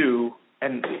I do,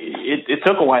 and it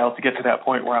took a while to get to that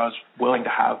point where I was willing to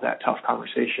have that tough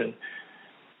conversation,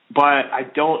 but I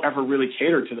don't ever really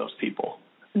cater to those people.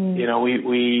 We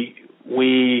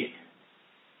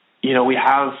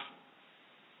have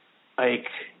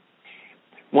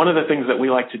one of the things that we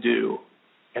like to do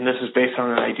and this is based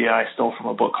on an idea I stole from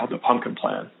a book called The Pumpkin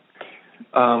Plan.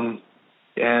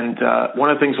 And one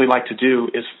of the things we like to do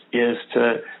is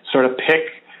to sort of pick,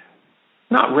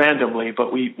 not randomly,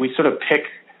 but we sort of pick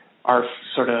our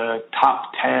sort of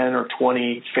top 10 or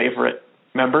 20 favorite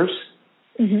members.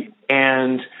 Mm-hmm.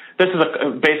 And this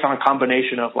is based on a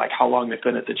combination of like how long they've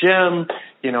been at the gym,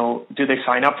 you know, do they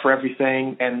sign up for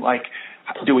everything, and like,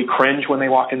 do we cringe when they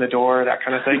walk in the door, that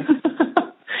kind of thing.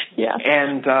 Yeah.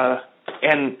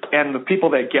 And the people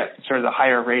that get sort of the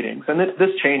higher ratings, and this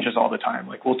changes all the time.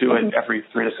 Like we'll do it every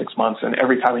 3 to 6 months, and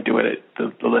every time we do it,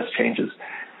 the list changes.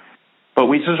 But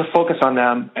we sort of focus on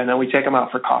them, and then we take them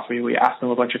out for coffee. We ask them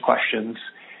a bunch of questions,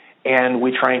 and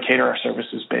we try and cater our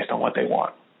services based on what they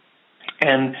want.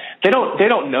 And they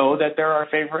don't know that they're our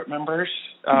favorite members.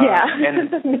 And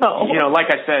no. You know, like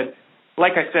I said,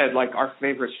 like our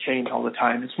favorites change all the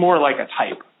time. It's more like a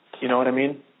type. You know what I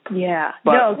mean? Yeah.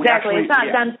 But no, exactly. Actually, it's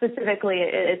not them specifically.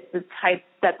 It's the type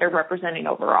that they're representing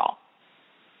overall.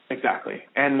 Exactly.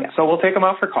 And so we'll take them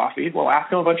out for coffee. We'll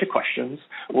ask them a bunch of questions.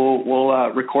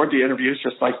 We'll record the interviews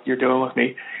just like you're doing with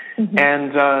me.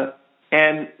 Mm-hmm.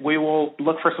 And we will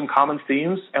look for some common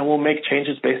themes, and we'll make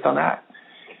changes based on that.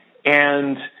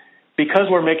 And because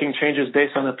we're making changes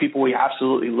based on the people we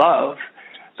absolutely love,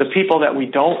 the people that we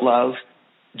don't love,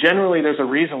 generally there's a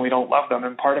reason we don't love them,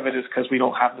 and part of it is because we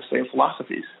don't have the same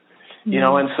philosophies. Mm-hmm. You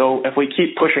know, and so if we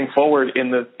keep pushing forward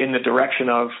in the direction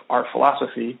of our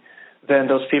philosophy, then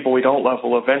those people we don't love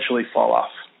will eventually fall off.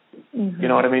 Mm-hmm. You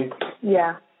know what I mean?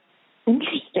 Yeah.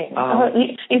 Interesting.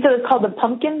 You said it's called The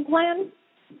Pumpkin Plan?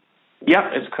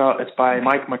 Yeah, it's by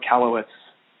Mike Michalowicz.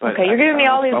 But okay, you're giving me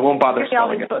all these. I won't bother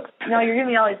spelling it. Books. No, you're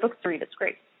giving me all these books to read. It's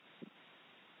great.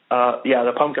 Yeah,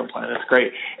 The Pumpkin Plan. It's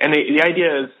great. And the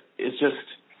idea is just,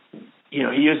 you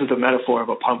know, he uses the metaphor of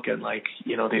a pumpkin, like,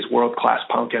 you know, these world-class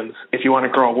pumpkins. If you want to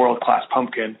grow a world-class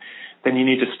pumpkin, then you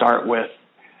need to start with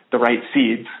the right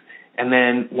seeds. And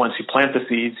then once you plant the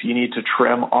seeds, you need to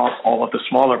trim off all of the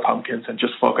smaller pumpkins and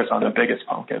just focus on the biggest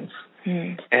pumpkins.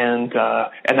 Mm. And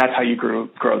that's how you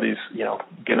grow these, you know,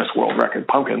 Guinness World Record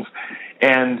pumpkins.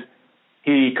 And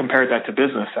he compared that to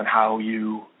business and how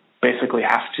you basically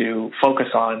have to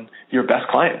focus on your best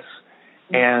clients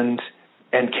and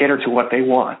cater to what they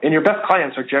want. And your best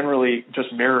clients are generally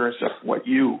just mirrors of what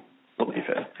you believe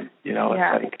in. You know,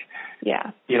 it's like,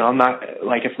 you know, I'm not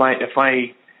like if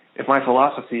my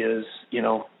philosophy is, you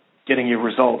know, getting you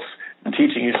results,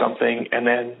 teaching you something, and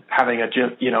then having a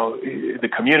gym, you know, the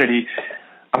community,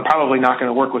 I'm probably not going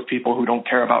to work with people who don't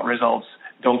care about results,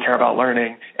 don't care about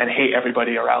learning, and hate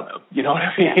everybody around them. You know what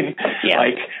I mean? Yeah.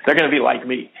 Like, they're going to be like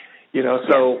me, you know?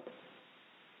 So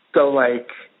like,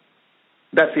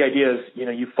 that's the idea is, you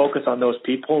know, you focus on those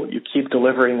people, you keep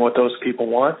delivering what those people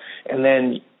want, and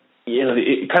then, you know,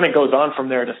 it kind of goes on from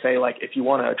there to say, like, if you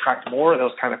want to attract more of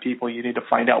those kind of people, you need to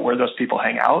find out where those people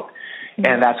hang out. Mm-hmm.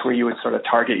 And that's where you would sort of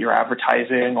target your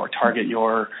advertising or target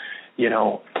your, you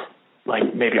know,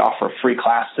 like maybe offer a free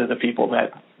class to the people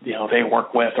that, you know, they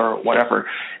work with or whatever.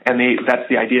 And that's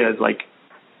the idea is like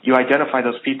you identify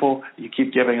those people, you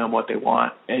keep giving them what they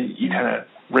want, and you kind of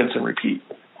rinse and repeat.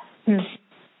 Mm-hmm.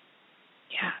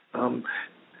 Yeah.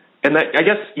 And that, I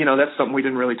guess, you know, that's something we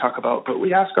didn't really talk about, but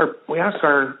we ask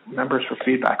our members for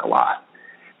feedback a lot.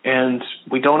 And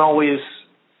we don't always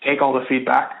take all the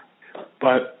feedback,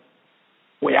 but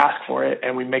we ask for it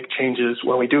and we make changes.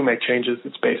 When we do make changes,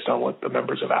 it's based on what the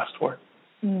members have asked for.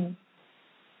 Mm.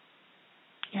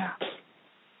 Yeah.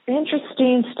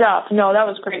 Interesting stuff. No, that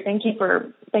was great. Thank you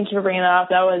for bringing that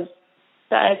up.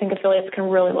 I think affiliates can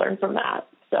really learn from that.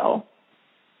 So,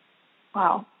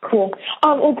 wow, cool.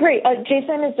 Well, great.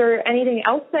 Jason, is there anything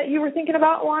else that you were thinking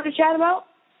about, wanted to chat about?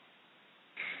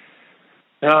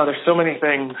 No, there's so many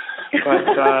things, but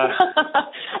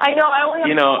I know I only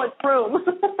have so much room.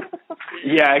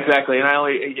 Yeah, exactly, and I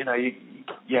only, you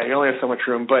only have so much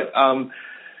room. But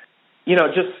you know,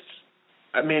 just,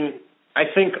 I mean, I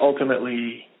think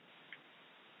ultimately,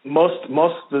 most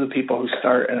of the people who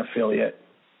start an affiliate,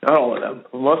 not all of them,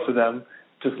 but most of them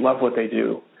just love what they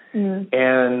do,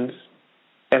 and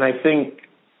I think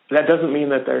that doesn't mean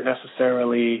that they're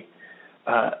necessarily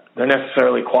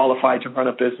qualified to run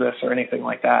a business or anything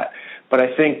like that. But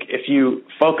I think if you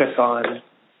focus on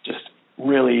just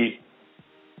really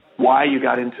why you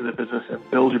got into the business and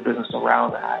build your business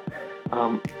around that,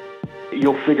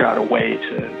 you'll figure out a way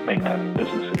to make that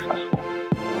business successful.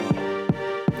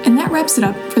 And that wraps it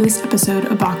up for this episode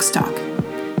of Box Talk.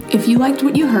 If you liked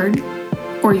what you heard,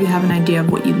 or you have an idea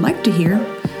of what you'd like to hear,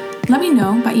 let me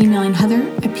know by emailing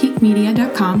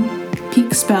heather@peakmedia.com,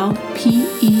 Peak spelled Peake.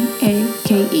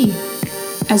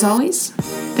 As always,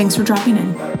 thanks for dropping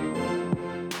in.